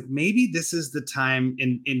 And it's like, maybe this is the time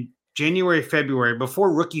in January, February,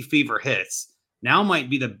 before rookie fever hits. Now might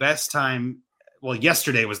be the best time. Well,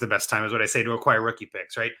 yesterday was the best time, is what I say, to acquire rookie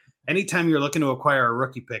picks, right? Anytime you're looking to acquire a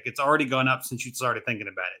rookie pick, it's already gone up since you started thinking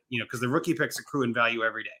about it, because the rookie picks accrue in value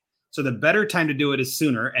every day. So the better time to do it is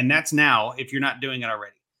sooner. And that's now if you're not doing it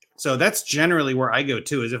already. So that's generally where I go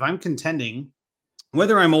to, is if I'm contending,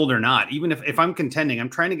 whether I'm old or not, even if I'm contending, I'm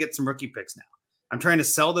trying to get some rookie picks now. I'm trying to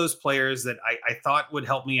sell those players that I thought would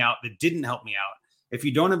help me out that didn't help me out. If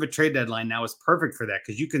you don't have a trade deadline, now is perfect for that,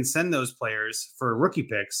 because you can send those players for rookie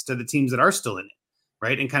picks to the teams that are still in it,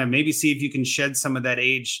 right? And kind of maybe see if you can shed some of that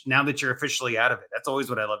age now that you're officially out of it. That's always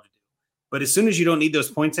what I love to do. But as soon as you don't need those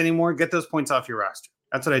points anymore, get those points off your roster.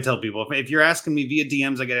 That's what I tell people. If you're asking me via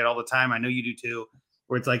DMs, I get it all the time. I know you do too,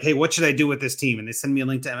 where it's like, hey, what should I do with this team? And they send me a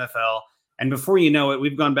link to MFL. And before you know it,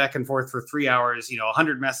 we've gone back and forth for 3 hours,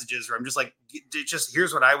 100 messages where I'm just like,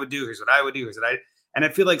 here's what I would do. Here's what I would do. And I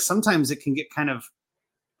feel like sometimes it can get kind of,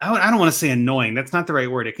 I don't want to say annoying. That's not the right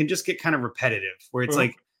word. It can just get kind of repetitive, where it's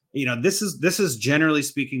like, this is generally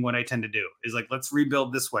speaking what I tend to do, is like, let's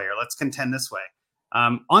rebuild this way, or let's contend this way.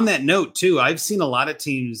 On that note too, I've seen a lot of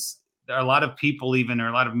teams, a lot of people even, or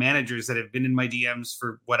a lot of managers that have been in my DMs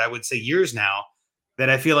for what I would say years now, that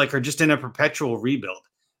I feel like are just in a perpetual rebuild.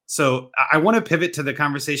 So I want to pivot to the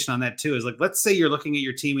conversation on that too, is like, let's say you're looking at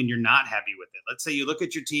your team and you're not happy with it. Let's say you look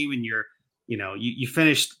at your team and you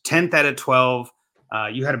finished 10th out of 12.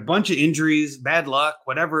 You had a bunch of injuries, bad luck,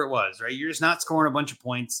 whatever it was, right? You're just not scoring a bunch of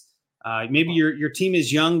points. Maybe your team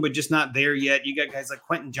is young, but just not there yet. You got guys like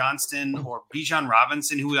Quentin Johnston or Bijan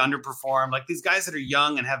Robinson who underperformed, like these guys that are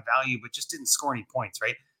young and have value, but just didn't score any points,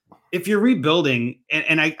 right? If you're rebuilding,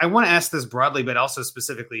 and I want to ask this broadly, but also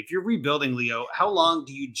specifically, if you're rebuilding, Leo, how long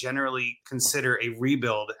do you generally consider a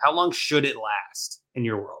rebuild? How long should it last in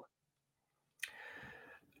your world?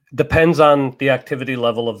 Depends on the activity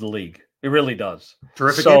level of the league. It really does.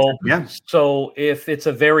 Terrific. So, yeah. So if it's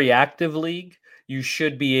a very active league, you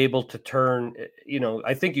should be able to turn,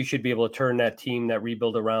 I think you should be able to turn that team, that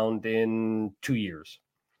rebuild, around in 2 years.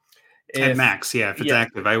 At max, yeah. If it's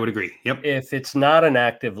active, I would agree. Yep. If it's not an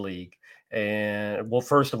active league, and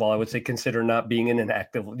first of all, I would say consider not being in an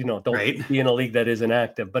active, don't be in a league that isn't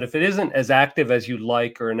active. But if it isn't as active as you'd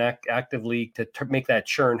like, or an active league to make that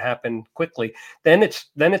churn happen quickly, then it's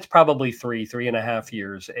probably 3.5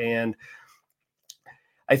 years. And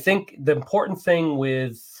I think the important thing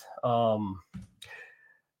with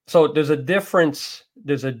so there's a difference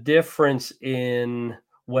in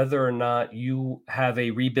whether or not you have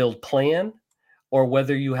a rebuild plan or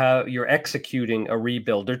whether you're executing a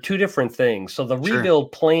rebuild. They're two different things. So the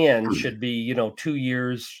rebuild plan should be, 2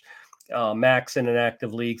 years max in an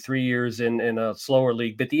active league, 3 years in a slower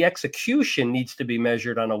league, but the execution needs to be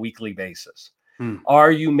measured on a weekly basis.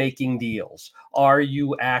 Are you making deals? Are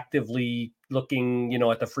you actively looking,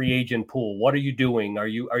 at the free agent pool? What are you doing?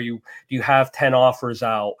 Do you have 10 offers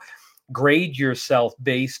out? Grade yourself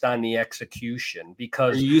based on the execution,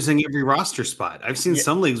 because you're using every roster spot. I've seen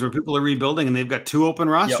some leagues where people are rebuilding and they've got 2 open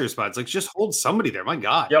roster spots. Like, just hold somebody there. My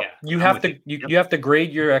God. Yep. Yeah. You have to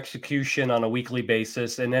grade your execution on a weekly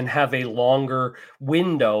basis, and then have a longer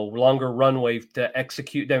runway to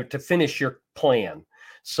execute, to finish your plan.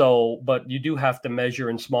 So, but you do have to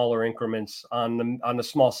measure in smaller increments on the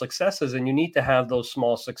small successes, and you need to have those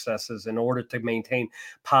small successes in order to maintain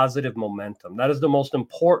positive momentum. That is the most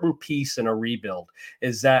important piece in a rebuild,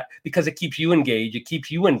 is that, because it keeps you engaged, it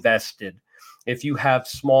keeps you invested. If you have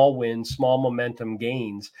small wins, small momentum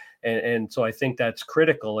gains. And so I think that's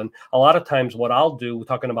critical. And a lot of times what I'll do,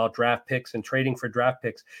 talking about draft picks and trading for draft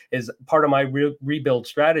picks, is part of my rebuild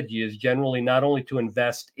strategy is generally not only to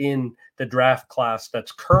invest in the draft class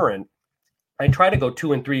that's current. I try to go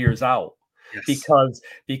 2 and 3 years out, because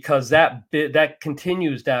that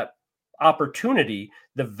continues that opportunity,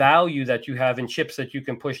 the value that you have in chips that you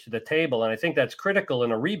can push to the table. And I think that's critical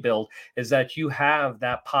in a rebuild, is that you have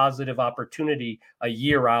that positive opportunity a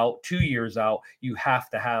year out, 2 years out. You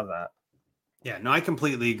have to have that. Yeah, no, I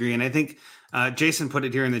completely agree. And I think Jason put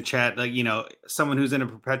it here in the chat, like, someone who's in a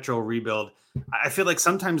perpetual rebuild. I feel like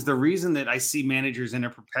sometimes the reason that I see managers in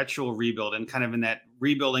a perpetual rebuild and kind of in that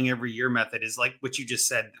rebuilding every year method is like what you just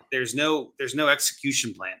said. There's no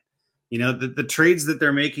execution plan. The trades that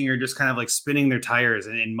they're making are just kind of like spinning their tires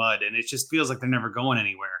in mud, and it just feels like they're never going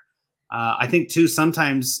anywhere. I think too,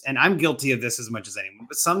 sometimes, and I'm guilty of this as much as anyone,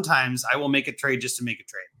 but sometimes I will make a trade just to make a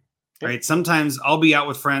trade, right? Sometimes I'll be out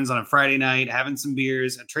with friends on a Friday night, having some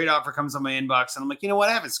beers, a trade offer comes on my inbox, and I'm like, you know what?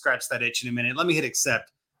 I haven't scratched that itch in a minute. Let me hit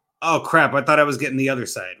accept. Oh crap. I thought I was getting the other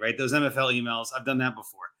side, right? Those MFL emails, I've done that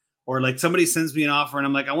before. Or like somebody sends me an offer and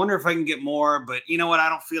I'm like, I wonder if I can get more, but you know what? I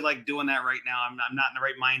don't feel like doing that right now. I'm not in the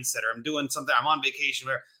right mindset, or I'm doing something. I'm on vacation.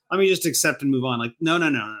 Where let me just accept and move on. Like, no.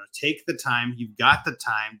 Take the time. You've got the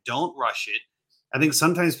time. Don't rush it. I think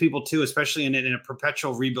sometimes people too, especially in a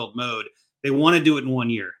perpetual rebuild mode, they want to do it in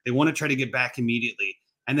 1 year. They want to try to get back immediately.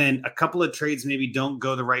 And then a couple of trades maybe don't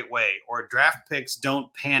go the right way, or draft picks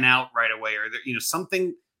don't pan out right away, or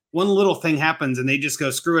one little thing happens and they just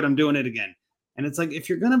go, screw it, I'm doing it again. And it's like, if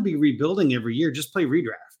you're going to be rebuilding every year, just play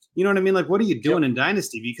redraft. You know what I mean? Like, what are you doing in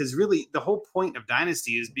Dynasty? Because really the whole point of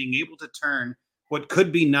Dynasty is being able to turn what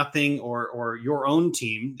could be nothing or your own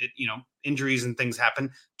team, injuries and things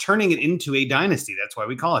happen, turning it into a dynasty. That's why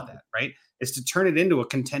we call it that, right? Is to turn it into a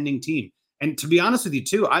contending team. And to be honest with you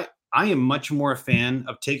too, I am much more a fan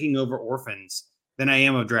of taking over orphans than I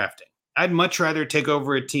am of drafting. I'd much rather take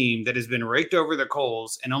over a team that has been raked over the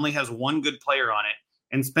coals and only has one good player on it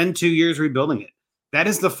and spend 2 years rebuilding it. That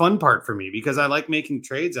is the fun part for me, because I like making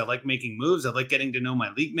trades. I like making moves. I like getting to know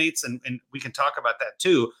my league mates. And we can talk about that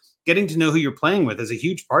too. Getting to know who you're playing with is a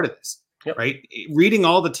huge part of this, right? Reading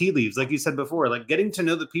all the tea leaves, like you said before, like getting to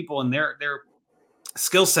know the people and their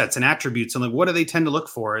skill sets and attributes, and like, what do they tend to look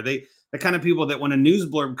for? Are they the kind of people that when a news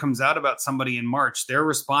blurb comes out about somebody in March, they're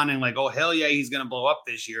responding like, oh, hell yeah, he's going to blow up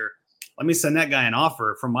this year. Let me send that guy an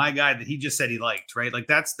offer from my guy that he just said he liked, right? Like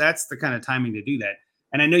that's the kind of timing to do that.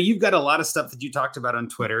 And I know you've got a lot of stuff that you talked about on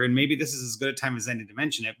Twitter, and maybe this is as good a time as any to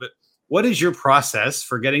mention it, but what is your process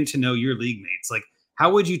for getting to know your league mates? Like,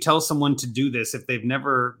 how would you tell someone to do this if they've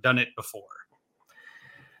never done it before?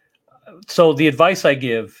 So the advice I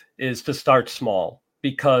give is to start small,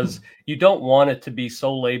 because you don't want it to be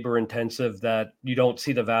so labor intensive that you don't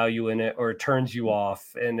see the value in it or it turns you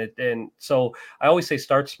off. And so I always say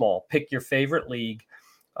start small. Pick your favorite league.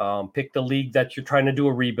 Pick the league that you're trying to do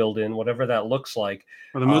a rebuild in, whatever that looks like.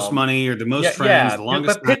 Or the most money, or the most friends, the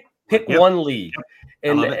longest. But pick one league,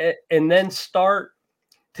 and then start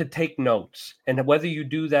to take notes. And whether you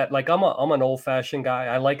do that, like I'm an old fashioned guy.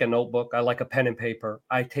 I like a notebook. I like a pen and paper.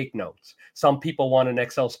 I take notes. Some people want an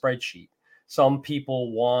Excel spreadsheet. Some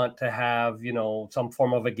people want to have, some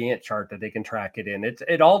form of a Gantt chart that they can track it in.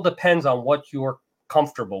 It all depends on what you're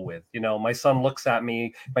comfortable with. My son looks at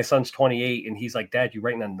me, my son's 28, and he's like, Dad, you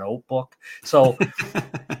writing a notebook? So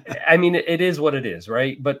I mean, it is what it is,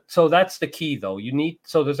 right? But so that's the key though.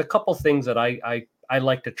 So there's a couple things that I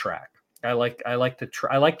like to track. I like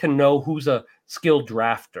to know who's a skilled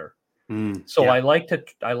drafter. I like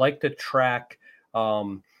to track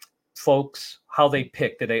folks, how they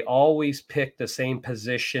pick. Do they always pick the same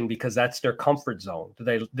position because that's their comfort zone?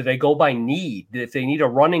 Do they go by need? If they need a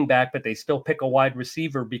running back, but they still pick a wide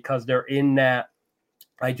receiver because they're in that,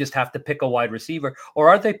 I just have to pick a wide receiver? Or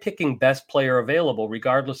are they picking best player available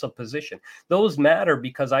regardless of position? Those matter,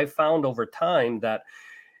 because I found over time that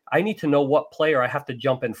I need to know what player I have to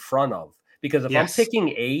jump in front of, Because if I'm picking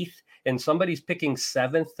 8th and somebody's picking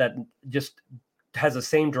 7th that just has the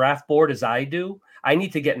same draft board as I do, I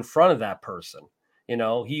need to get in front of that person.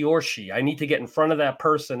 He or she. I need to get in front of that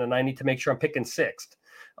person, and I need to make sure I'm picking 6th.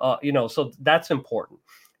 So that's important.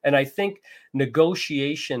 And I think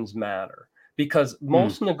negotiations matter, because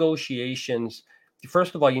most negotiations,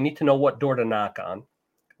 first of all, you need to know what door to knock on.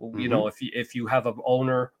 If you have an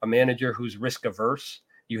owner, a manager who's risk averse,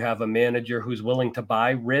 you have a manager who's willing to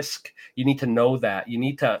buy risk, you need to know that.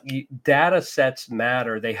 Data sets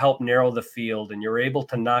matter. They help narrow the field, and you're able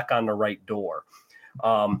to knock on the right door.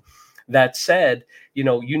 That said,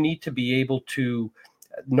 you need to be able to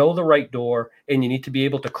know the right door, and you need to be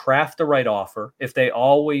able to craft the right offer. If they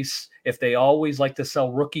always like to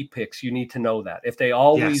sell rookie picks, you need to know that. If they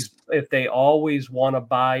always want to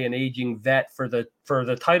buy an aging vet for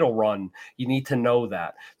the title run, you need to know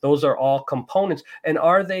that. Those are all components. And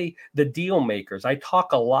are they the deal makers? I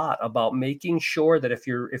talk a lot about making sure that if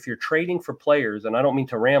you're trading for players, and I don't mean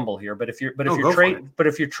to ramble here, but if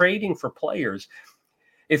you're trading for players,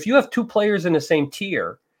 if you have 2 players in the same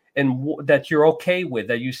tier and that you're okay with,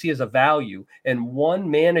 that you see as a value, and one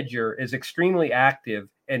manager is extremely active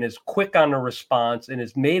and is quick on the response and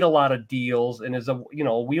has made a lot of deals and is a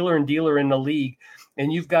wheeler and dealer in the league,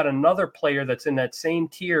 and you've got another player that's in that same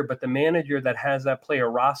tier, but the manager that has that player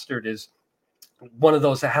rostered is one of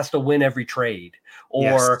those that has to win every trade,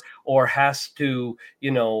 or has to,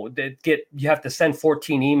 you have to send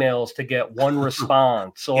 14 emails to get one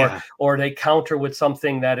response, or they counter with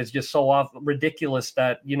something that is just so ridiculous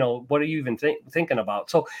that, what are you even thinking about?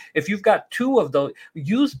 So if you've got 2 of those,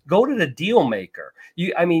 go to the deal maker.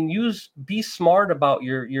 Be smart about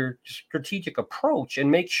your strategic approach and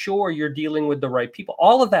make sure you're dealing with the right people.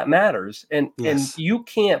 All of that matters. And you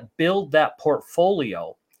can't build that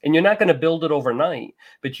portfolio. And you're not going to build it overnight,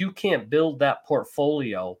 but you can't build that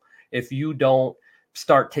portfolio if you don't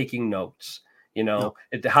start taking notes.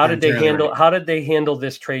 How did they handle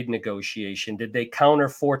this trade negotiation? Did they counter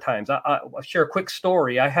 4 times? I'll share a quick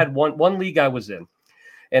story. I had one league I was in,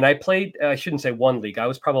 and I played. I shouldn't say one league. I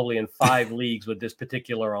was probably in 5 leagues with this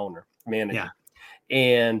particular manager,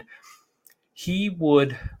 and he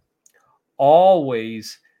would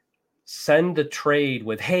always send a trade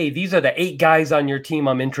with, hey, these are the 8 guys on your team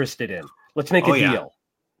I'm interested in. Let's make a deal.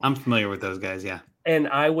 I'm familiar with those guys. Yeah. And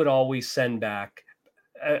I would always send back.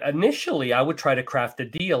 Initially, I would try to craft a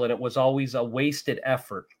deal, and it was always a wasted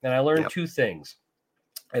effort. And I learned 2 things.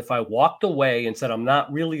 If I walked away and said, I'm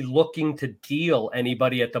not really looking to deal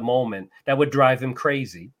anybody at the moment, that would drive him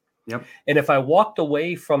crazy. Yep. And if I walked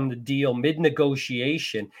away from the deal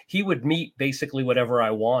mid-negotiation, he would meet basically whatever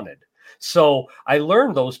I wanted. So I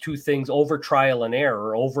learned those 2 things over trial and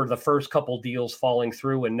error, over the first couple deals falling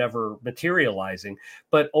through and never materializing.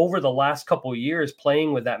 But over the last couple of years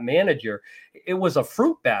playing with that manager, it was a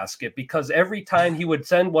fruit basket, because every time he would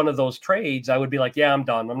send one of those trades, I would be like, yeah, I'm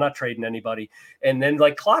done. I'm not trading anybody. And then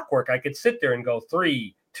like clockwork, I could sit there and go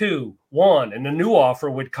 3, 2, 1, and a new offer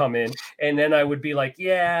would come in, and then I would be like,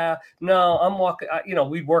 yeah, no, I'm walking.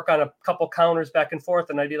 We'd work on a couple counters back and forth,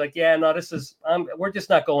 and I'd be like, yeah, no, we're just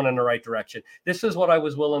not going in the right direction. This is what I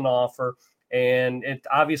was willing to offer, and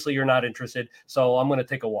obviously you're not interested, so I'm going to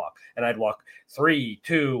take a walk. And I'd walk 3,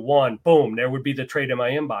 2, 1, boom, there would be the trade in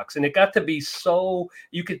my inbox, and it got to be so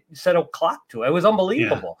you could set a clock to it. It was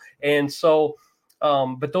unbelievable, and so,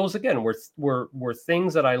 but those again were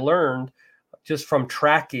things that I learned just from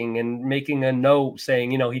tracking and making a note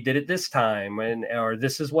saying, he did it this time, or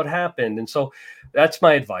this is what happened. And so that's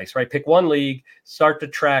my advice, right? Pick 1 league, start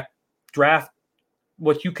to draft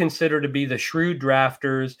what you consider to be the shrewd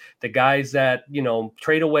drafters, the guys that,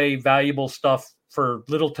 trade away valuable stuff for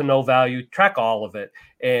little to no value, track all of it,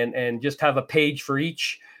 and just have a page for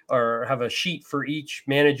each, or have a sheet for each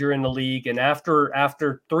manager in the league. And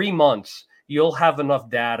after 3 months, you'll have enough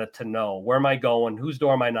data to know, where am I going? Whose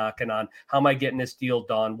door am I knocking on? How am I getting this deal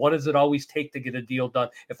done? What does it always take to get a deal done?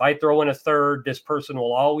 If I throw in a third, this person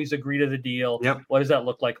will always agree to the deal. Yep. What does that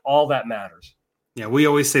look like? All that matters. Yeah, we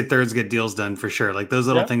always say thirds get deals done for sure. Like those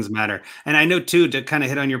little things matter. And I know too, to kind of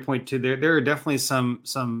hit on your point too, there are definitely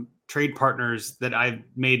some trade partners that I've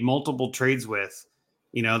made multiple trades with.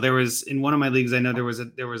 There was in one of my leagues, I know there was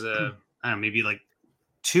a I don't know, maybe like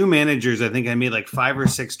 2 managers, I think I made like 5 or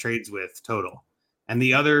 6 trades with total. And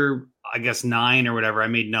the other, I guess 9 or whatever, I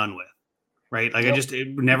made none with, right? Like it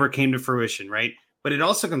never came to fruition, right? But it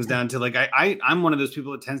also comes down to like, I'm one of those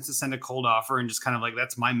people that tends to send a cold offer and just kind of like,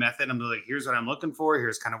 that's my method. I'm like, here's what I'm looking for.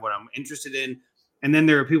 Here's kind of what I'm interested in. And then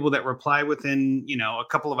there are people that reply within, a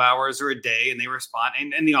couple of hours or a day, and they respond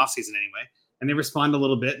in the off season anyway. And they respond a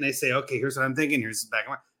little bit and they say, okay, here's what I'm thinking. Here's the back.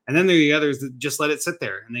 And then there are the others that just let it sit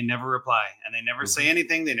there and they never reply and they never say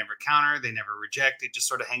anything. They never counter. They never reject. It just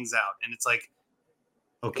sort of hangs out. And it's like,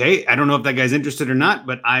 okay, I don't know if that guy's interested or not,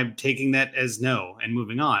 but I'm taking that as no and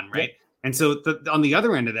moving on. Right. Yep. And so on the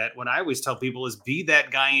other end of that, what I always tell people is be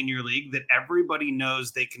that guy in your league that everybody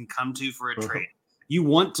knows they can come to for a trade. You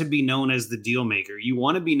want to be known as the deal maker. You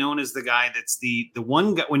want to be known as the guy that's the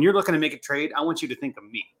one guy. When you're looking to make a trade, I want you to think of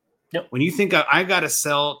me. Yep. When you think I got to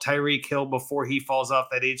sell Tyreek Hill before he falls off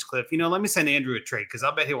that age cliff, let me send Andrew a trade because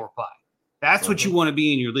I'll bet he'll reply. That's what you want to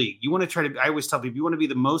be in your league. You want to try to, I always tell people, you want to be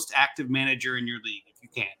the most active manager in your league if you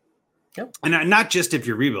can. Yep. And not just if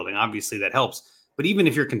you're rebuilding, obviously that helps, but even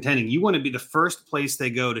if you're contending, you want to be the first place they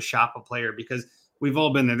go to shop a player because we've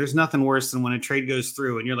all been there. There's nothing worse than when a trade goes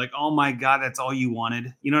through and you're like, oh my God, that's all you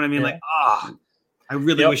wanted. You know what I mean? Yeah. Like, I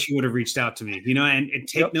really wish you would have reached out to me, and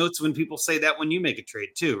take notes when people say that when you make a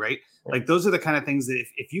trade too, right? Like those are the kind of things that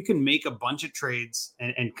if you can make a bunch of trades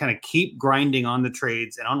and kind of keep grinding on the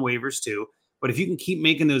trades and on waivers too, but if you can keep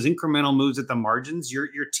making those incremental moves at the margins, your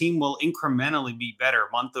team will incrementally be better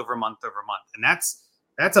month over month over month. And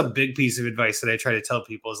that's a big piece of advice that I try to tell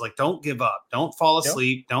people is like, don't give up, don't fall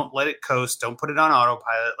asleep, don't let it coast, don't put it on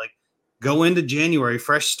autopilot. Like go into January,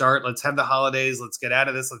 fresh start. Let's have the holidays. Let's get out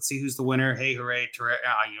of this. Let's see who's the winner. Hey, hooray.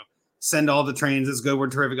 Send all the trains. It's good. We're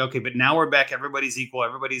terrific. Okay. But now we're back. Everybody's equal.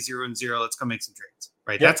 Everybody's 0-0. Let's go make some trades.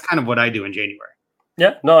 Right. That's kind of what I do in January.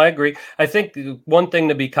 Yeah, no, I agree. I think one thing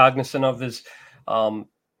to be cognizant of is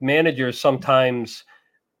managers sometimes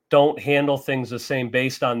don't handle things the same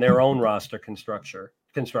based on their own roster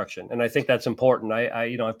construction. And I think that's important.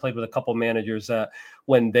 I've played with a couple managers that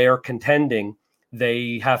when they're contending,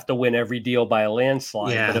 they have to win every deal by a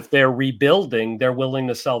landslide. Yeah. But if they're rebuilding, they're willing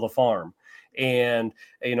to sell the farm and,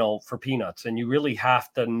 for peanuts. And you really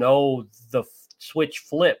have to know the switch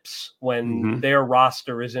flips when their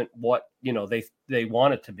roster isn't what, they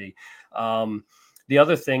want it to be. The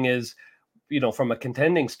other thing is, from a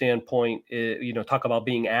contending standpoint, talk about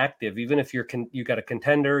being active. Even if you got a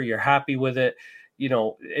contender, you're happy with it.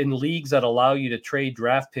 In leagues that allow you to trade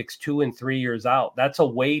draft picks 2 and 3 years out, that's a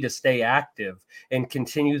way to stay active and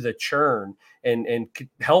continue the churn and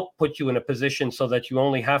help put you in a position so that you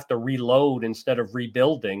only have to reload instead of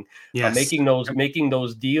rebuilding. Yes. Making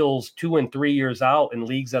those deals 2 and 3 years out in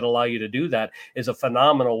leagues that allow you to do that is a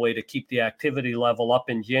phenomenal way to keep the activity level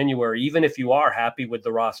up in January, even if you are happy with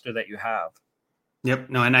the roster that you have.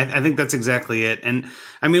 Yep. No, and I think that's exactly it. And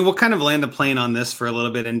I mean, we'll kind of land the plane on this for a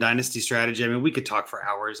little bit in Dynasty strategy. I mean, we could talk for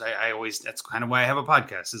hours. That's kind of why I have a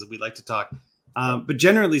podcast is that we like to talk. But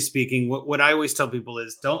generally speaking, what I always tell people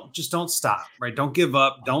is don't stop, right? Don't give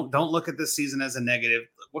up. Don't look at this season as a negative.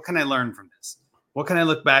 What can I learn from this? What can I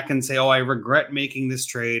look back and say, oh, I regret making this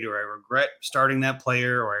trade, or I regret starting that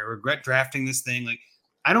player, or I regret drafting this thing. Like,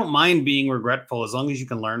 I don't mind being regretful as long as you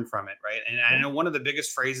can learn from it, right? And I know one of the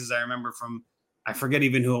biggest phrases I remember from, I forget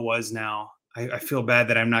even who it was now. I feel bad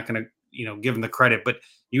that I'm not going to, give them the credit, but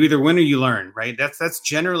you either win or you learn, right? That's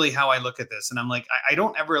generally how I look at this. And I'm like, I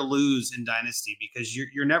don't ever lose in Dynasty because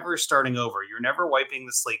you're never starting over. You're never wiping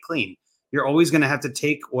the slate clean. You're always going to have to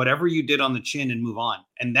take whatever you did on the chin and move on.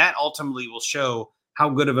 And that ultimately will show how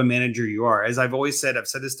good of a manager you are. As I've always said, I've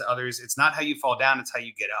said this to others, it's not how you fall down, it's how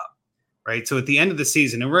you get up, right? So at the end of the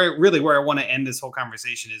season, and really where I want to end this whole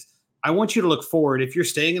conversation is, I want you to look forward. If you're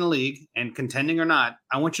staying in a league and contending or not,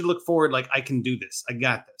 I want you to look forward like, I can do this. I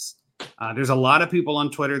got this. There's a lot of people on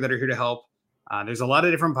Twitter that are here to help. There's a lot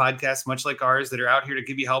of different podcasts, much like ours, that are out here to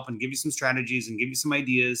give you help and give you some strategies and give you some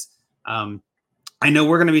ideas. I know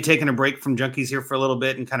we're going to be taking a break from Junkies here for a little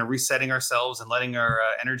bit and kind of resetting ourselves and letting our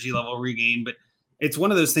energy level regain. But it's one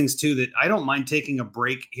of those things, too, that I don't mind taking a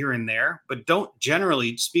break here and there. But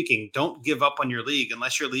generally speaking, don't give up on your league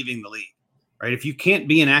unless you're leaving the league. Right? If you can't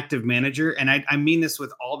be an active manager, and I mean this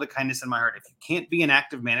with all the kindness in my heart, if you can't be an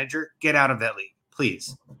active manager, get out of that league,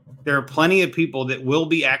 please. There are plenty of people that will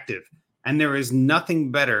be active, and there is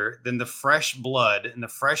nothing better than the fresh blood and the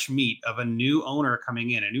fresh meat of a new owner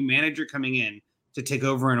coming in, a new manager coming in to take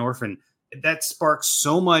over an orphan. That sparks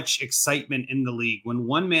so much excitement in the league. When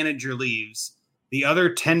one manager leaves, the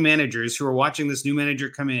other 10 managers who are watching this new manager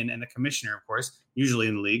come in, and the commissioner, of course, usually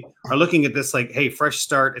in the league, are looking at this like, hey, fresh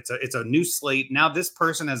start. It's a new slate. Now this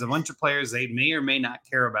person has a bunch of players they may or may not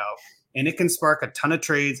care about, and it can spark a ton of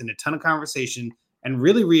trades and a ton of conversation and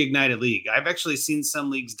really reignite a league. I've actually seen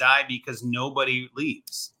some leagues die because nobody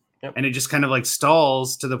leaves. Yep. And it just kind of like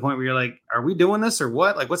stalls to the point where you're like, are we doing this or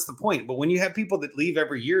what? Like, what's the point? But when you have people that leave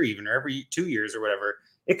every year even, or every 2 years or whatever,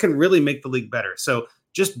 it can really make the league better. So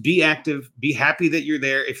just be active, be happy that you're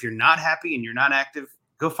there. If you're not happy and you're not active,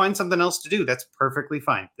 go find something else to do. That's perfectly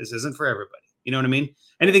fine. This isn't for everybody. You know what I mean?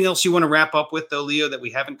 Anything else you want to wrap up with, though, Leo, that we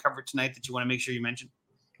haven't covered tonight that you want to make sure you mention?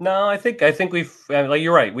 No, I think we've like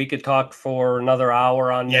you're right. We could talk for another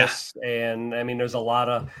hour on this, and I mean, there's a lot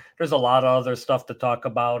of other stuff to talk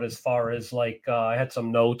about as far as like I had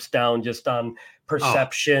some notes down just on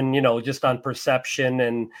perception, just on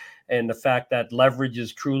perception and the fact that leverage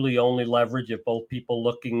is truly only leverage if both people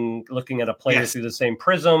looking at a player through the same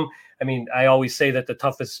prism. I mean, I always say that the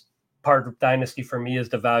toughest part of Dynasty for me is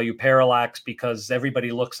the value parallax, because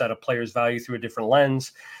everybody looks at a player's value through a different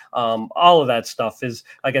lens. All of that stuff is,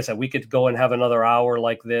 like I said, we could go and have another hour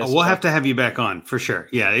like this. We'll have to have you back on for sure.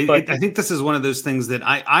 Yeah. I think this is one of those things that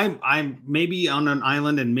I'm maybe on an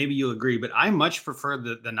island, and maybe you'll agree, but I much prefer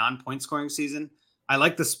the non-point scoring season. I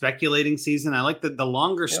like the speculating season. I like the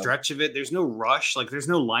longer stretch of it. There's no rush. Like, there's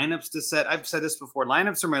no lineups to set. I've said this before.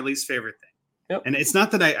 Lineups are my least favorite thing. Yep. And it's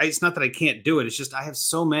not that I can't do it. It's just I have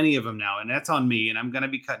so many of them now, and that's on me, and I'm going to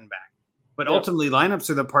be cutting back. But ultimately, lineups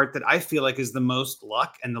are the part that I feel like is the most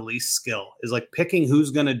luck and the least skill, is like picking who's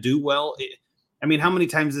going to do well. I mean, how many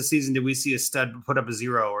times this season did we see a stud put up a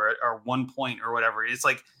 0 or 1 point or whatever? It's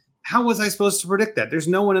like, how was I supposed to predict that? There's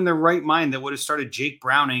no one in their right mind that would have started Jake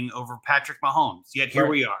Browning over Patrick Mahomes. Yet here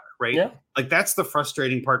we are, right? Yeah. Like, that's the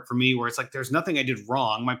frustrating part for me, where it's like, there's nothing I did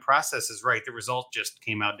wrong. My process is right. The result just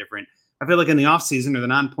came out different. I feel like in the offseason, or the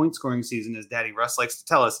non-point scoring season, as Daddy Russ likes to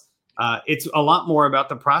tell us, it's a lot more about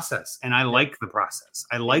the process. And I like the process.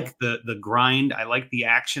 I like the grind. I like the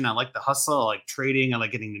action. I like the hustle. I like trading. I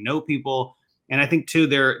like getting to know people. And I think, too,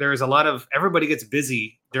 there is a lot of, everybody gets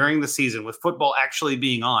busy during the season with football actually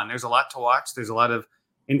being on. There's a lot to watch. There's a lot of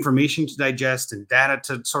information to digest and data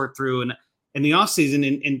to sort through. And in the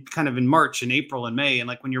offseason, in kind of in March and April and May, and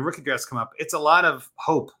like when your rookie drafts come up, it's a lot of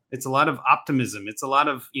hope. It's a lot of optimism. It's a lot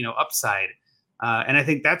of, upside. And I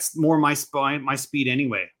think that's more my speed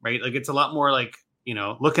anyway, right? Like, it's a lot more like,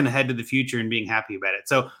 looking ahead to the future and being happy about it.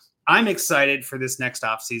 So I'm excited for this next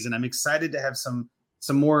offseason. I'm excited to have some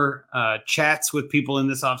more chats with people in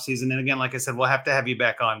this offseason. And again, like I said, we'll have to have you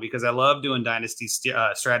back on, because I love doing Dynasty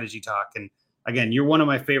strategy talk. And again, you're one of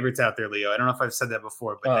my favorites out there, Leo. I don't know if I've said that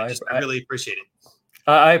before, but I really appreciate it.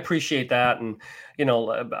 I appreciate that. And,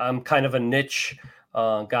 I'm kind of a niche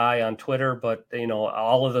guy on Twitter, but,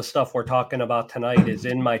 all of the stuff we're talking about tonight is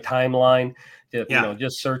in my timeline.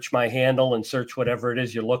 Just search my handle and search whatever it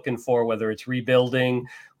is you're looking for, whether it's rebuilding,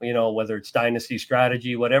 whether it's Dynasty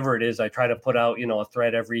strategy, whatever it is. I try to put out, a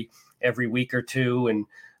thread every week or two. And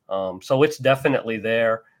so it's definitely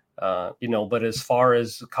there. But as far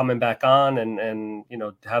as coming back on and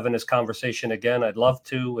having this conversation again, I'd love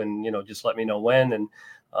to, and, just let me know when, and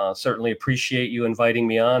certainly appreciate you inviting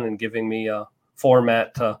me on and giving me a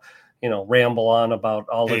format to, ramble on about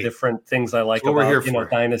all the different things I like about,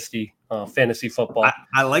 Dynasty fantasy football.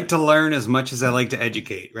 I like to learn as much as I like to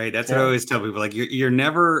educate, right? That's what I always tell people. Like, you're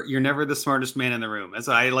never the smartest man in the room. That's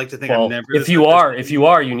what I like to think. Well, I'm never. If you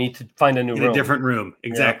are, you need to find a new room. A different room.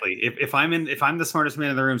 Exactly. Yeah. If I'm the smartest man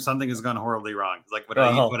in the room, something has gone horribly wrong. Like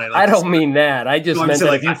I don't mean that. I just meant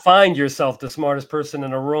that if you find yourself the smartest person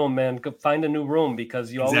in a room, man, go find a new room,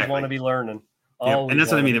 because you always want to be learning. Yeah, and that's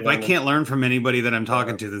what I mean. If I can't learn from anybody that I'm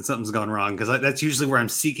talking to, then something's gone wrong, because that's usually where I'm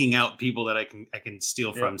seeking out people that I can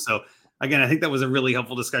steal from. So again, I think that was a really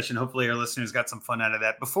helpful discussion. Hopefully our listeners got some fun out of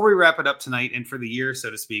that. Before we wrap it up tonight and for the year, so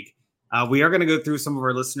to speak, we are going to go through some of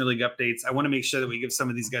our listener league updates. I want to make sure that we give some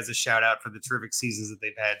of these guys a shout out for the terrific seasons that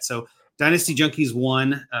they've had. So Dynasty Junkies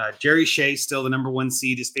won. Jerry Shea, still the number 1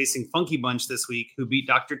 seed, is facing Funky Bunch this week, who beat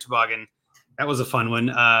Dr. Toboggan. That was a fun one.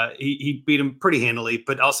 He beat him pretty handily,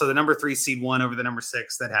 but also the number 3 seed won over the number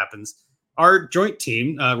 6. That happens. Our joint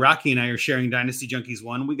team, Rocky and I, are sharing Dynasty Junkies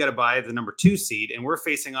 1. We got to buy the number 2 seed, and we're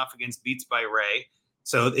facing off against Beats by Ray.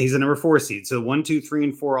 So he's the number 4 seed. So 1, 2, 3,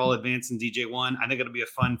 and 4 all advance in DJ1. I think it'll be a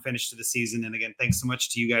fun finish to the season. And again, thanks so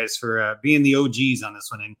much to you guys for being the OGs on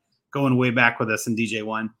this one and going way back with us in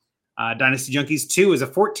DJ1. Dynasty Junkies 2 is a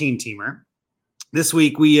 14-teamer. This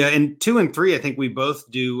week, we in 2 and 3, I think we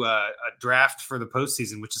both do a draft for the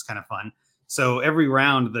postseason, which is kind of fun. So every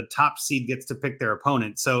round, the top seed gets to pick their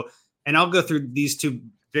opponent. So, and I'll go through these 2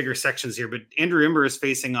 bigger sections here, but Andrew Imber is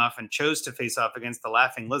facing off and chose to face off against the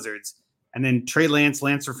Laughing Lizards. And then Trey Lance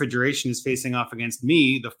Refrigeration, is facing off against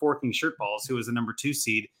me, the Forking Shirtballs, who was the number 2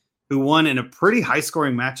 seed, who won in a pretty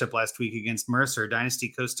high-scoring matchup last week against Mercer, Dynasty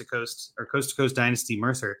Coast to Coast Dynasty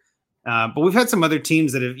Mercer. But we've had some other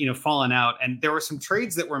teams that have, fallen out, and there were some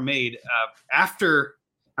trades that were made after.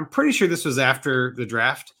 I'm pretty sure this was after the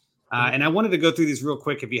draft, and I wanted to go through these real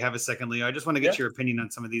quick. If you have a second, Leo, I just want to get your opinion on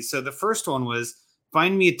some of these. So the first one was,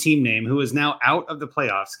 find me a team name who is now out of the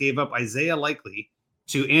playoffs, gave up Isaiah Likely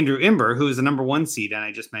to Andrew Imber, who is the number 1 seed, and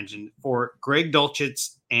I just mentioned, for Greg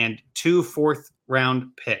Dulcich and 2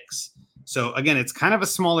 fourth-round picks. So, again, it's kind of a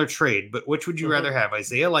smaller trade, but which would you rather have,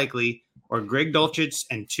 Isaiah Likely or Greg Dulcich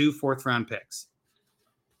and 2 fourth-round picks?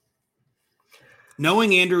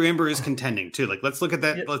 Knowing Andrew Imber is contending, too. Like, let's look at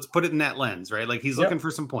that. Yeah. Let's put it in that lens, right? Like, he's looking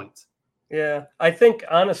for some points. Yeah, I think,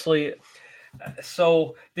 honestly,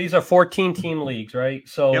 so these are 14-team leagues, right?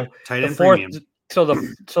 So tight end premium. So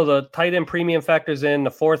the tight end premium factors in.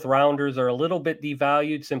 The fourth rounders are a little bit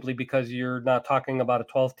devalued simply because you're not talking about a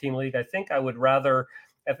 12-team league. I think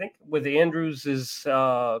with Andrews'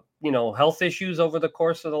 health issues over the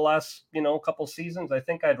course of the last couple seasons, I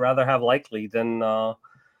think I'd rather have Likely than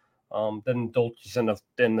Dulcich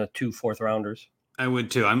than the 2 fourth rounders. I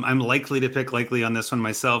would too. I'm likely to pick Likely on this one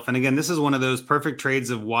myself. And again, this is one of those perfect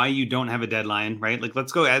trades of why you don't have a deadline, right? Like,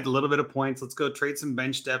 let's go add a little bit of points. Let's go trade some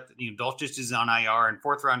bench depth. Dulcich is on IR, and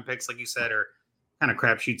 4th-round picks, like you said, are kind of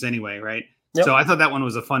crapshoots anyway, right? Yep. So I thought that one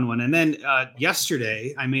was a fun one. And then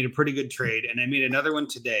yesterday, I made a pretty good trade, and I made another one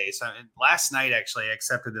today. So last night, actually, I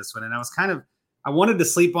accepted this one, and I wanted to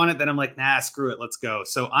sleep on it. Then I'm like, nah, screw it. Let's go.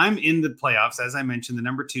 So I'm in the playoffs, as I mentioned, the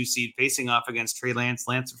number 2 seed, facing off against Trey Lance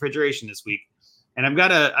Refrigeration this week. And I've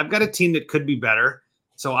got a team that could be better.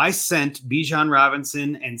 So I sent Bijan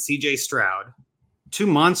Robinson and CJ Stroud, 2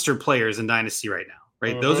 monster players in Dynasty right now,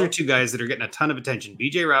 right? Those are 2 guys that are getting a ton of attention.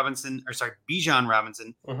 Bijan Robinson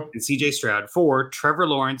and CJ Stroud for Trevor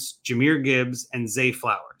Lawrence, Jahmyr Gibbs, and Zay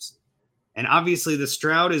Flowers. And obviously the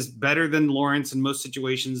Stroud is better than Lawrence in most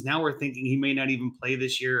situations. Now we're thinking he may not even play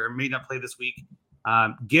this year or may not play this week.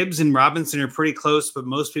 Gibbs and Robinson are pretty close, but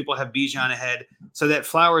most people have Bijan ahead. So that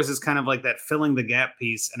Flowers is kind of like that filling the gap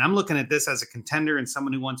piece. And I'm looking at this as a contender and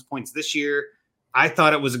someone who wants points this year. I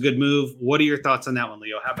thought it was a good move. What are your thoughts on that one,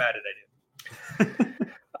 Leo? How bad did I do?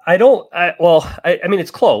 I mean,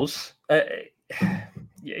 it's close. For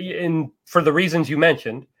the reasons you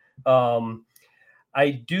mentioned, I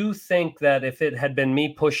do think that if it had been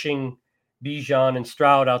me pushing Bijan and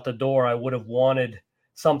Stroud out the door, I would have wanted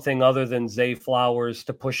something other than Zay Flowers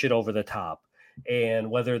to push it over the top. And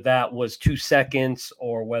whether that was 2 seconds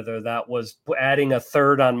or whether that was adding a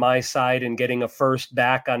third on my side and getting a first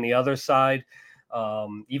back on the other side,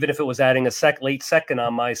 even if it was adding a late second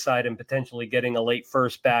on my side and potentially getting a late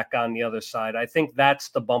first back on the other side, I think that's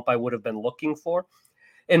the bump I would have been looking for.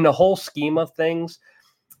 In the whole scheme of things,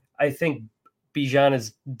 I think Bijan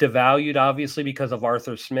is devalued, obviously, because of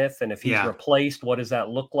Arthur Smith. And if he's replaced, what does that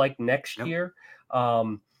look like next year?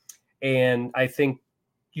 And I think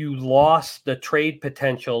you lost the trade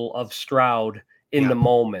potential of Stroud in the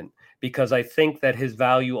moment, because I think that his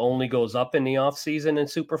value only goes up in the offseason in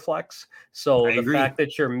Superflex. So the fact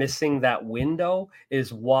that you're missing that window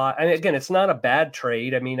is why. And again, it's not a bad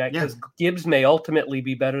trade. I mean, because Gibbs may ultimately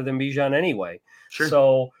be better than Bijan anyway. Sure.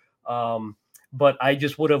 So, but I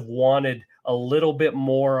just would have wanted a little bit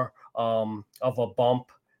more of a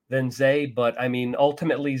bump than Zay. But I mean,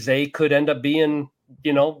 ultimately, Zay could end up being,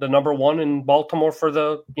 the number 1 in Baltimore for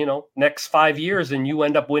the, next 5 years, and you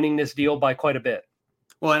end up winning this deal by quite a bit.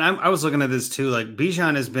 Well, and I was looking at this too. Like,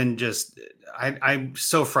 Bijan has been I'm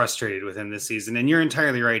so frustrated with him this season. And you're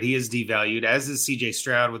entirely right. He is devalued, as is CJ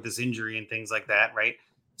Stroud with this injury and things like that, right?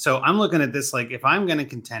 So I'm looking at this like, if I'm going to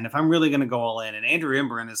contend, if I'm really going to go all in, and Andrew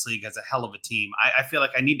Imber in this league has a hell of a team, I feel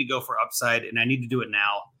like I need to go for upside, and I need to do it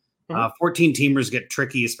now. 14 teamers get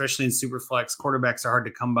tricky, especially in Superflex. Quarterbacks are hard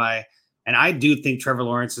to come by. And I do think Trevor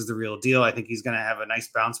Lawrence is the real deal. I think he's going to have a nice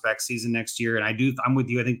bounce back season next year. And I'm with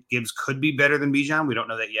you. I think Gibbs could be better than Bijan. We don't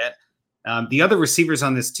know that yet. The other receivers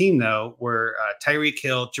on this team, though, were Tyreek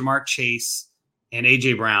Hill, Jamar Chase, and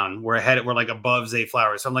AJ Brown. We're like above Zay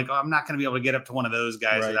Flowers. So I'm like, I'm not going to be able to get up to one of those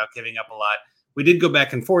guys without giving up a lot. We did go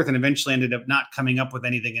back and forth and eventually ended up not coming up with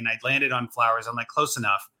anything. And I landed on Flowers. I'm like, close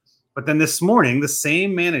enough. But then this morning, the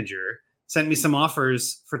same manager sent me some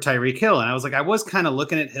offers for Tyreek Hill. And I was like, I was kind of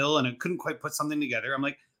looking at Hill and I couldn't quite put something together. I'm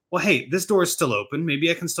like, well, hey, this door is still open. Maybe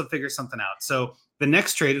I can still figure something out. So the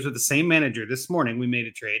next trade was with the same manager. This morning, we made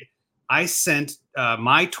a trade. I sent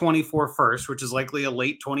my 24 first, which is likely a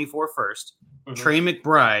late 24 first, Trey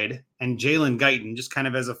McBride and Jalen Guyton, just kind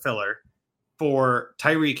of as a filler, for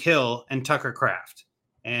Tyreek Hill and Tucker Kraft.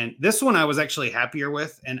 And this one I was actually happier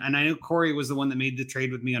with. And I knew Corey was the one that made the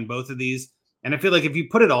trade with me on both of these. And I feel like if you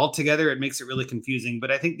put it all together, it makes it really confusing.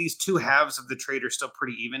 But I think these 2 halves of the trade are still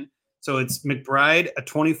pretty even. So it's McBride, a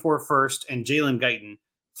 24 first, and Jalen Guyton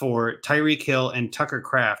for Tyreek Hill and Tucker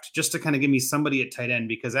Kraft, just to kind of give me somebody at tight end.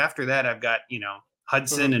 Because after that, I've got,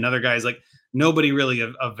 Hudson and other guys, like nobody really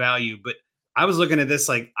of value. But I was looking at this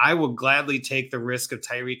like I will gladly take the risk of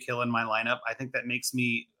Tyreek Hill in my lineup. I think that makes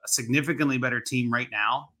me a significantly better team right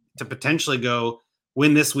now to potentially go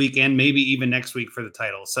win this week and maybe even next week for the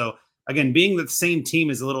title. So again, being the same team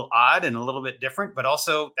is a little odd and a little bit different, but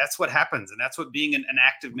also that's what happens. And that's what being an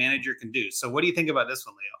active manager can do. So what do you think about this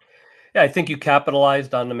one, Leo? Yeah, I think you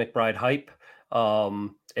capitalized on the McBride hype,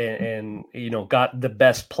 and got the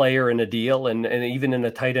best player in a deal, and even in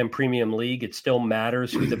a tight end premium league, it still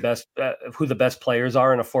matters who the best players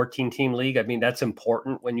are in a 14-team league. I mean, that's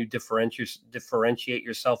important when you differentiate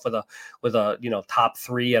yourself with a top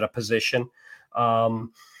three at a position.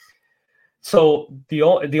 So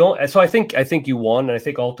I think you won, and I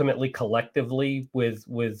think ultimately collectively with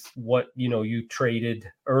what you traded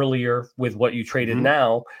earlier with what you traded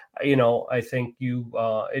now, I think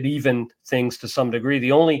it evened things to some degree.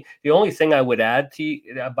 The only thing I would add to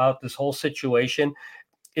you about this whole situation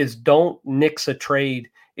is don't nix a trade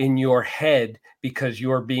in your head because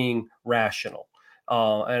you're being rational.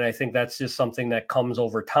 And I think that's just something that comes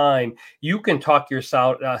over time. You can talk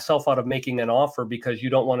yourself out of making an offer because you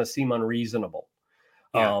don't want to seem unreasonable.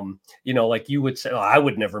 Yeah. Like you would say, I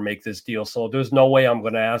would never make this deal, so there's no way I'm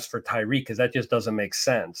going to ask for Tyreek because that just doesn't make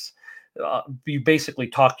sense. You basically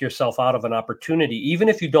talk yourself out of an opportunity, even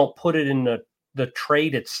if you don't put it in the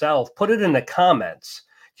trade itself. Put it in the comments.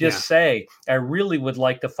 Just say, I really would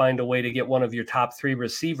like to find a way to get one of your top three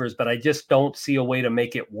receivers, but I just don't see a way to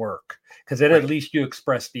make it work. Because then at least you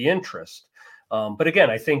express the interest. But again,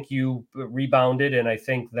 I think you rebounded, and I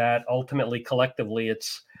think that ultimately, collectively,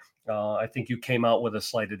 I think you came out with a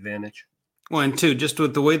slight advantage. Well, and two, just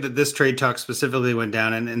with the way that this trade talk specifically went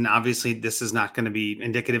down, and obviously this is not going to be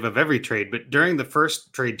indicative of every trade, but during the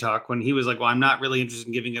first trade talk, when he was like, well, I'm not really interested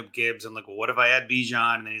in giving up Gibbs. I'm like, well, what if I add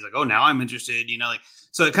Bijan? And then he's like, oh, now I'm interested,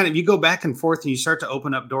 so it kind of, you go back and forth and you start to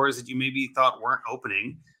open up doors that you maybe thought weren't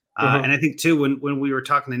opening. And I think too, when we were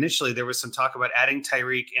talking initially, there was some talk about adding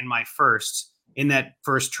Tyreek in that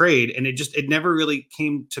first trade. And it never really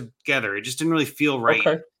came together. It just didn't really feel right.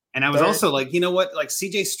 Okay. And I was also like, you know what, like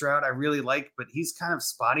CJ Stroud, I really like, but he's kind of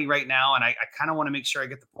spotty right now. And I kind of want to make sure I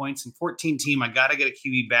get the points. In 14 team, I got to get a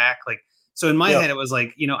QB back. So in my head, it was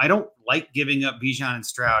like, I don't like giving up Bijan and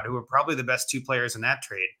Stroud, who are probably the best two players in that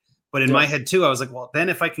trade. But in my head too, I was like, well, then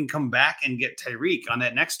if I can come back and get Tyreek on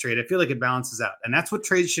that next trade, I feel like it balances out. And that's what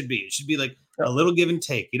trades should be. It should be like a little give and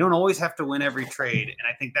take. You don't always have to win every trade. And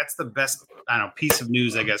I think that's the best, piece of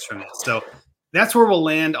news, I guess, from this. So that's where we'll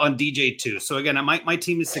land on DJ too. So again, my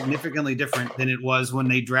team is significantly different than it was when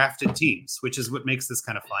they drafted teams, which is what makes this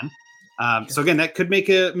kind of fun. So again, that could make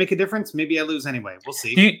a difference. Maybe I lose anyway. We'll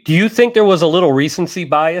see. Do you think there was a little recency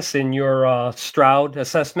bias in your Stroud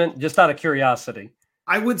assessment? Just out of curiosity.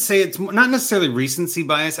 I would say it's not necessarily recency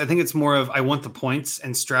bias. I think it's more of I want the points,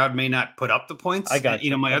 and Stroud may not put up the points. I got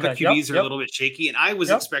you. My other QBs are a little bit shaky, and I was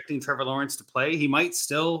expecting Trevor Lawrence to play. He might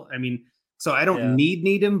still. So I don't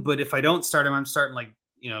need him, but if I don't start him, I'm starting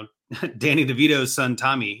Danny DeVito's son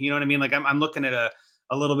Tommy. You know what I mean? Like I'm looking at a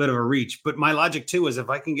little bit of a reach. But my logic too is if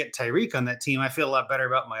I can get Tyreek on that team, I feel a lot better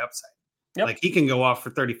about my upside. Yep. Like he can go off for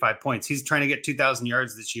 35 points. He's trying to get 2,000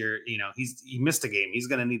 yards this year. He missed a game. He's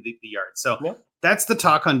going to need the yards. So that's the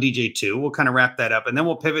talk on DJ2. We'll kind of wrap that up, and then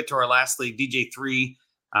we'll pivot to our last league, DJ3.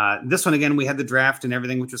 This one, again, we had the draft and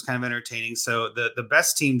everything, which was kind of entertaining. So the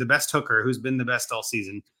best team, the best hooker, who's been the best all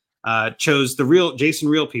season, chose the real Jason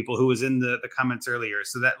Real People, who was in the comments earlier.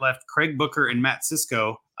 So that left Craig Booker and Matt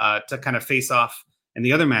Cisco to kind of face off in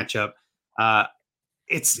the other matchup.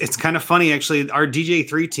 It's kind of funny, actually. Our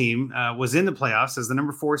DJ3 team was in the playoffs as the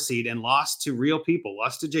number 4 seed and lost to Real People,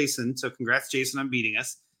 lost to Jason. So congrats, Jason, on beating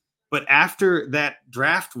us. But after that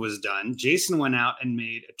draft was done, Jason went out and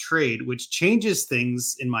made a trade, which changes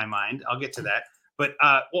things in my mind. I'll get to that. But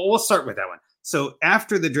we'll start with that one. So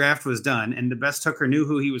after the draft was done and the best hooker knew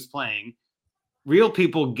who he was playing, Real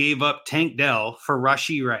People gave up Tank Dell for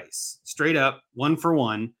Rashee Rice, straight up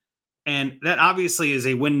 1-for-1. And that obviously is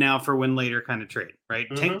a win now for win later kind of trade, right?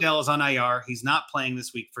 Mm-hmm. Tank Dell is on IR. He's not playing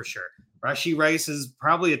this week for sure. Rashee Rice is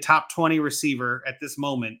probably a top 20 receiver at this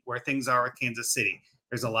moment where things are with Kansas City.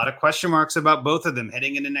 There's a lot of question marks about both of them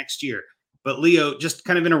heading into next year. But Leo, just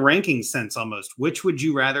kind of in a ranking sense almost, which would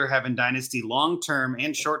you rather have in Dynasty long-term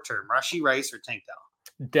and short-term, Rashee Rice or Tank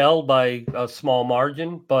Dell? Dell by a small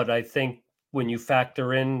margin, but I think when you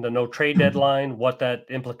factor in the no trade deadline, what that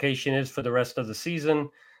implication is for the rest of the season,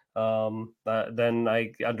 then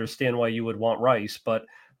I understand why you would want Rice, but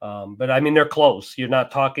I mean, they're close. You're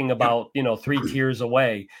not talking about, 3 tiers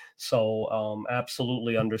away. So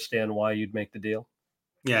absolutely understand why you'd make the deal.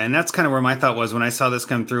 Yeah. And that's kind of where my thought was when I saw this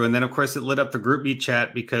come through. And then of course it lit up the group meet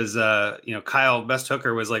chat because, Kyle, best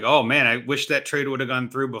hooker, was like, oh man, I wish that trade would have gone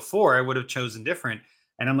through before. I would have chosen different.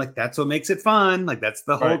 And I'm like, that's what makes it fun. Like that's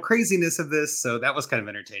the whole craziness of this. So that was kind of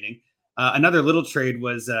entertaining. Another little trade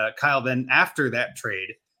was Kyle then after that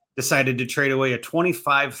trade decided to trade away a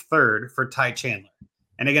 25 third for Ty Chandler.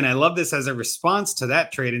 And again, I love this as a response to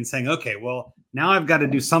that trade and saying, okay, well, now I've got to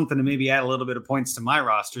do something to maybe add a little bit of points to my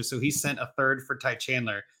roster. So he sent a third for Ty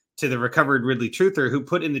Chandler to the recovered Ridley Truther, who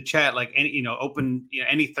put in the chat, like, any,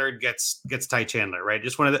 any third gets Ty Chandler, right?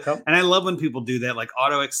 Just one of the, and I love when people do that, like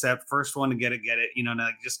auto accept, first one to get it,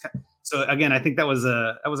 like just, so again, I think that was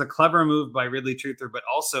a clever move by Ridley Truther, but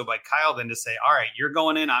also by Kyle then to say, all right, you're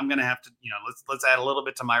going in, I'm going to have to, let's add a little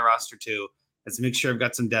bit to my roster too. Let's make sure I've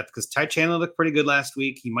got some depth, because Ty Chandler looked pretty good last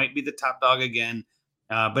week. He might be the top dog again.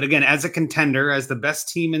 But again, as a contender, as the best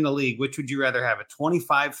team in the league, which would you rather have, a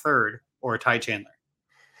 25 third or a Ty Chandler?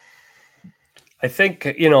 I think,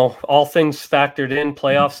 all things factored in,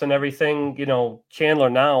 playoffs and everything, Chandler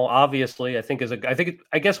now, obviously,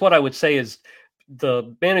 I guess what I would say is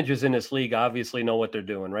the managers in this league obviously know what they're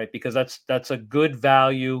doing, right? Because that's a good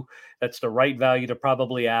value. That's the right value to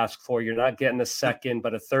probably ask for. You're not getting a second,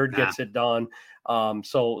 but a third gets it done.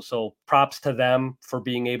 So props to them for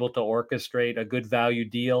being able to orchestrate a good value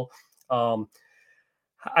deal.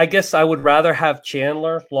 I guess I would rather have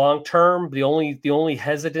Chandler long term. The only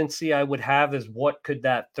hesitancy I would have is what could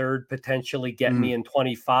that third potentially get me in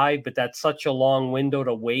 25, but that's such a long window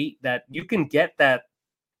to wait that you can get that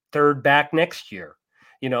third back next year.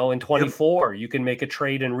 In 24, you can make a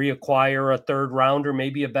trade and reacquire a third rounder,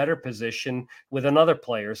 maybe a better position with another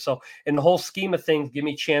player. So in the whole scheme of things, give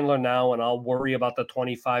me Chandler now, and I'll worry about the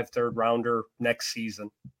 25 third rounder next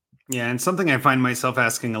season. Yeah, and something I find myself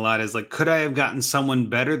asking a lot is, like, could I have gotten someone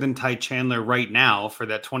better than Ty Chandler right now for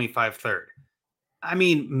that 25 third? I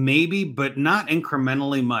mean, maybe, but not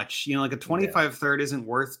incrementally much. Like a 25 third isn't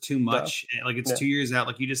worth too much. No. Like it's 2 years out.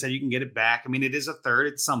 Like you just said, you can get it back. I mean, it is a third.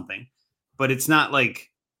 It's something, but it's not like,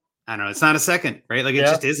 I don't know. It's not a second, right? Like it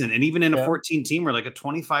just isn't. And even in a 14 teamer, like a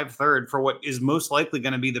 25 third for what is most likely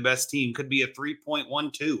going to be the best team could be a 3.12 or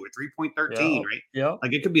 3.13, right? Yeah.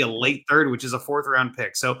 Like it could be a late third, which is a fourth round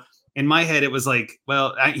pick. So in my head, it was like,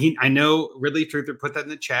 well, I know Ridley Truther put that in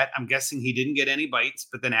the chat. I'm guessing he didn't get any bites,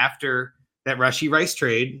 but then after that Rashee Rice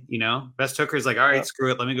trade, Best Hooker's like, all right,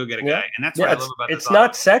 screw it. Let me go get a guy. And that's what I love about this. It's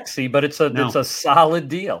not sexy, but it's a solid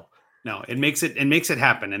deal. No, it makes it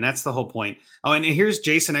happen. And that's the whole point. Oh, and here's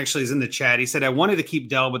Jason actually is in the chat. He said, I wanted to keep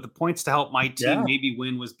Dell, but the points to help my team maybe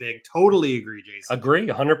win was big. Totally agree, Jason. Agree,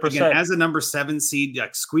 100%. Again, as a number 7 seed,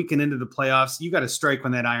 like squeaking into the playoffs, you got to strike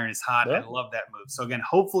when that iron is hot. I love that move. So again,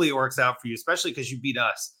 hopefully it works out for you, especially because you beat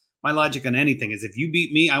us. My logic on anything is if you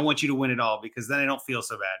beat me, I want you to win it all, because then I don't feel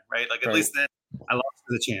so bad, right? Like at least then I lost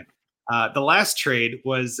to the champ. The last trade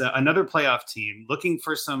was another playoff team looking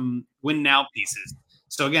for some win now pieces.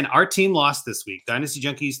 So again, our team lost this week. Dynasty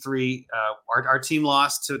Junkies 3. Our team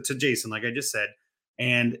lost to Jason, like I just said.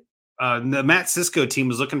 And the Matt Cisco team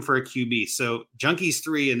was looking for a QB. So Junkies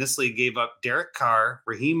 3 in this league gave up Derek Carr,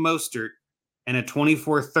 Raheem Mostert, and a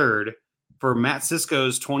 24 third for Matt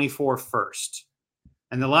Cisco's 24 first.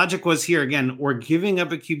 And the logic was here, again, we're giving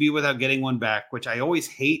up a QB without getting one back, which I always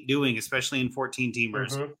hate doing, especially in 14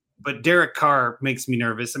 teamers. Mm-hmm. But Derek Carr makes me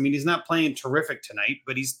nervous. I mean, he's not playing terrific tonight,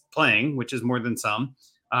 but he's playing, which is more than some.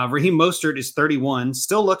 Raheem Mostert is 31,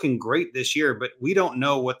 still looking great this year, but we don't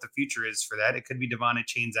know what the future is for that. It could be Devon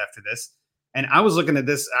Chains after this. And I was looking at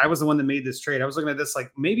this. I was the one that made this trade. I was looking at this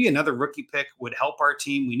like maybe another rookie pick would help our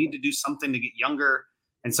team. We need to do something to get younger.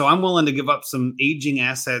 And so I'm willing to give up some aging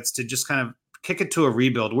assets to just kind of kick it to a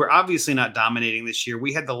rebuild. We're obviously not dominating this year.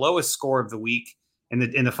 We had the lowest score of the week in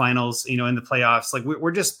the finals, in the playoffs. Like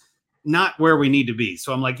we're just not where we need to be.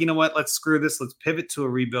 So I'm like, you know what? Let's screw this. Let's pivot to a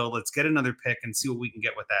rebuild. Let's get another pick and see what we can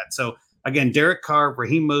get with that. So again, Derek Carr,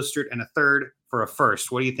 Raheem Mostert, and a third for a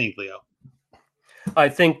first. What do you think, Leo? I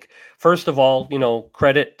think, first of all,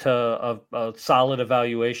 credit to a solid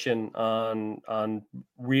evaluation on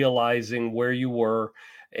realizing where you were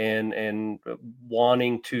and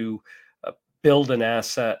wanting to build an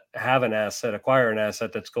asset, have an asset, acquire an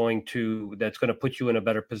asset that's going to put you in a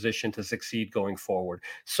better position to succeed going forward.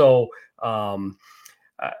 So I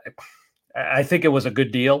think it was a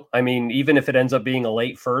good deal. I mean, even if it ends up being a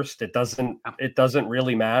late first, it doesn't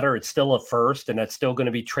really matter. It's still a first, and that's still going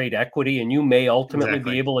to be trade equity. And you may ultimately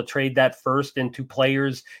be able to trade that first into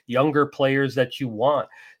players, younger players that you want.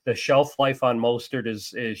 The shelf life on Mostert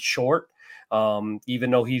is short.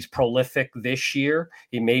 Even though he's prolific this year,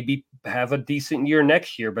 he may have a decent year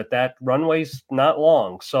next year, but that runway's not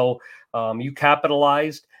long. So you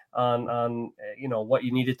capitalized on what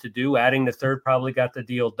you needed to do. Adding the third probably got the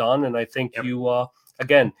deal done, and I think you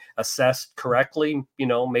again assessed correctly.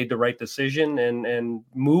 Made the right decision and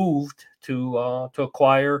moved to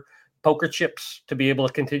acquire poker chips to be able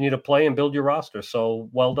to continue to play and build your roster. So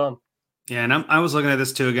well done. Yeah, and I was looking at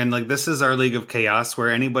this too again. Like, this is our league of chaos where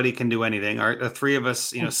anybody can do anything. The three of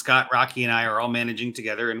us, Scott, Rocky, and I are all managing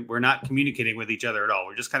together, and we're not communicating with each other at all.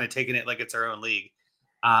 We're just kind of taking it like it's our own league.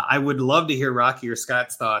 I would love to hear Rocky or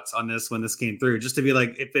Scott's thoughts on this when this came through, just to be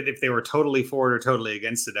like, if they were totally for it or totally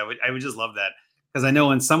against it. I would just love that, because I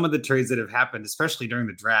know in some of the trades that have happened, especially during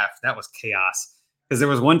the draft, that was chaos. Because there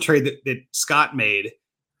was one trade that Scott made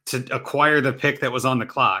to acquire the pick that was on the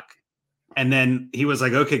clock. And then he was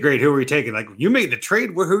like, okay, great. Who are we taking? Like, you made the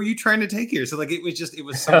trade. Who are you trying to take here? So like, it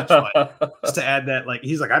was so much fun just to add that. Like,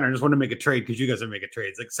 he's like, I just want to make a trade because you guys are making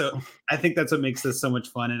trades. Like, so I think that's what makes this so much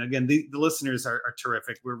fun. And again, the listeners are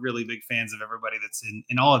terrific. We're really big fans of everybody that's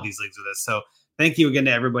in all of these leagues with us. So thank you again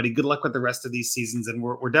to everybody. Good luck with the rest of these seasons. And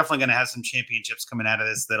we're definitely going to have some championships coming out of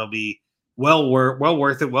this. That'll be well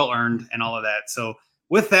worth it, well earned, and all of that. So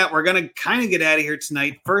with that, we're going to kind of get out of here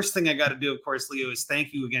tonight. First thing I got to do, of course, Leo, is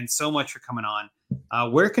thank you again so much for coming on.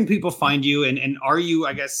 Where can people find you? And are you,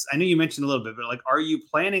 I guess, I know you mentioned a little bit, but like, are you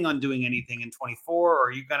planning on doing anything in 24, or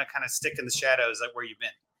are you going to kind of stick in the shadows like where you've been?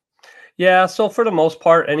 Yeah, so for the most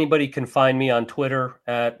part, anybody can find me on Twitter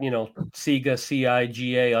at, Ciga,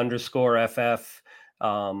 CIGA_FF.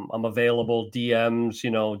 I'm available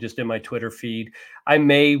DMs, just in my Twitter feed. I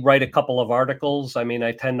may write a couple of articles. I mean,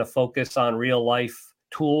 I tend to focus on real life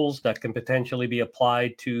tools that can potentially be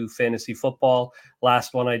applied to fantasy football.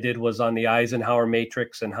 Last one I did was on the Eisenhower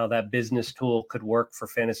matrix and how that business tool could work for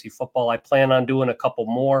fantasy football. I plan on doing a couple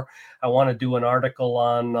more. I want to do an article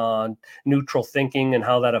on neutral thinking and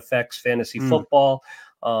how that affects fantasy football.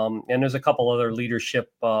 And there's a couple other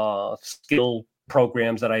leadership skill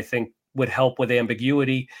programs that I think would help with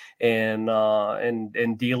ambiguity and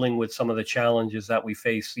dealing with some of the challenges that we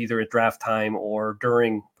face either at draft time or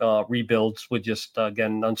during rebuilds with just,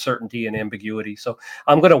 again, uncertainty and ambiguity. So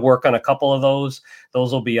I'm going to work on a couple of those.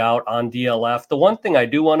 Those will be out on DLF. The one thing I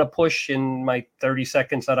do want to push in my 30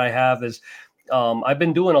 seconds that I have is I've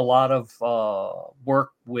been doing a lot of work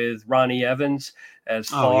with Ronnie Evans as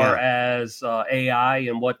far as AI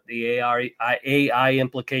and what the AI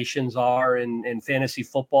implications are in fantasy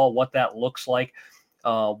football, what that looks like.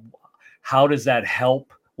 How does that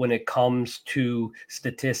help when it comes to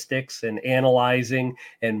statistics and analyzing,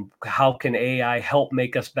 and how can AI help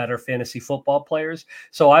make us better fantasy football players?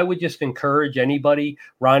 So I would just encourage anybody.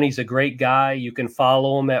 Ronnie's a great guy. You can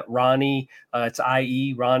follow him at Ronnie. It's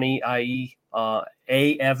Ronnie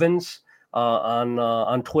A Evans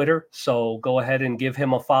on Twitter. So go ahead and give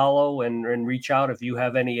him a follow and reach out if you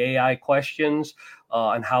have any AI questions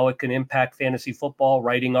on how it can impact fantasy football,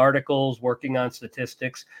 writing articles, working on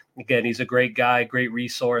statistics. Again, he's a great guy, great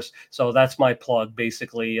resource. So that's my plug,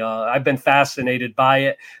 basically. I've been fascinated by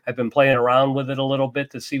it. I've been playing around with it a little bit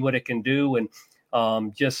to see what it can do. And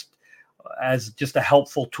just a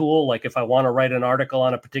helpful tool, like if I want to write an article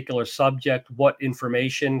on a particular subject, what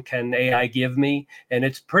information can AI give me? And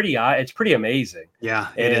it's pretty amazing. Yeah,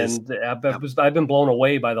 it is. I've been blown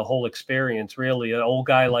away by the whole experience. Really, an old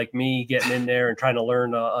guy like me getting in there and trying to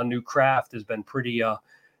learn a new craft has been pretty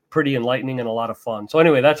enlightening and a lot of fun. So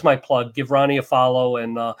anyway, that's my plug. Give Ronnie a follow,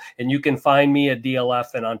 and you can find me at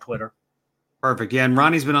DLF and on Twitter. Perfect. Yeah, and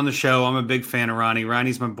Ronnie's been on the show. I'm a big fan of Ronnie.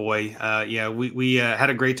 Ronnie's my boy. We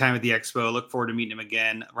had a great time at the expo. Look forward to meeting him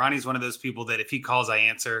again. Ronnie's one of those people that if he calls, I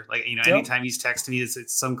answer. Like, anytime he's texting me,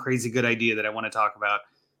 it's some crazy good idea that I want to talk about.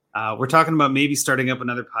 We're talking about maybe starting up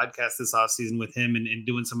another podcast this offseason with him and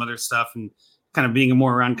doing some other stuff and kind of being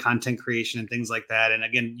more around content creation and things like that. And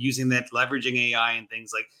again, using that, leveraging AI and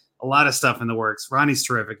things, like a lot of stuff in the works. Ronnie's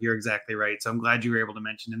terrific. You're exactly right. So I'm glad you were able to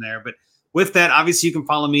mention in there. But with that, obviously, you can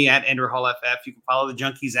follow me at Andrew Hall FF. You can follow the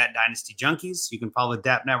Junkies at Dynasty Junkies. You can follow the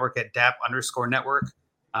DAP Network at DAP_network.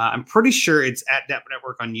 I'm pretty sure it's at DAP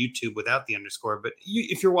Network on YouTube without the underscore. But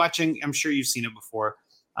if you're watching, I'm sure you've seen it before.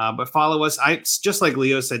 But follow us. Just like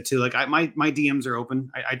Leo said too. Like my DMs are open.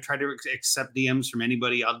 I try to accept DMs from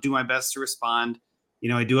anybody. I'll do my best to respond.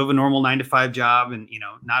 I do have a normal 9-to-5 job, and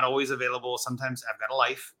not always available. Sometimes I've got a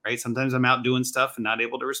life, right? Sometimes I'm out doing stuff and not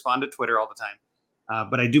able to respond to Twitter all the time.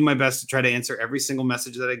 But I do my best to try to answer every single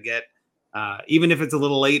message that I get, even if it's a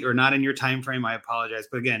little late or not in your time frame. I apologize,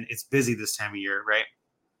 but again, it's busy this time of year, right?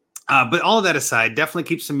 But all of that aside, definitely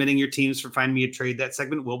keep submitting your teams for Find Me a Trade. That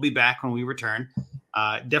segment will be back when we return.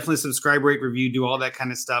 Definitely subscribe, rate, review, do all that kind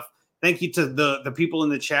of stuff. Thank you to the people in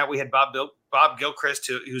the chat. We had Bob Gilchrist,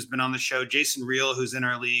 who's been on the show, Jason Reel, who's in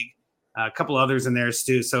our league, a couple others in there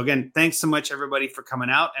too. So again, thanks so much everybody for coming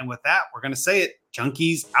out. And with that, we're going to say it.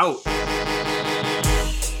 Junkies out.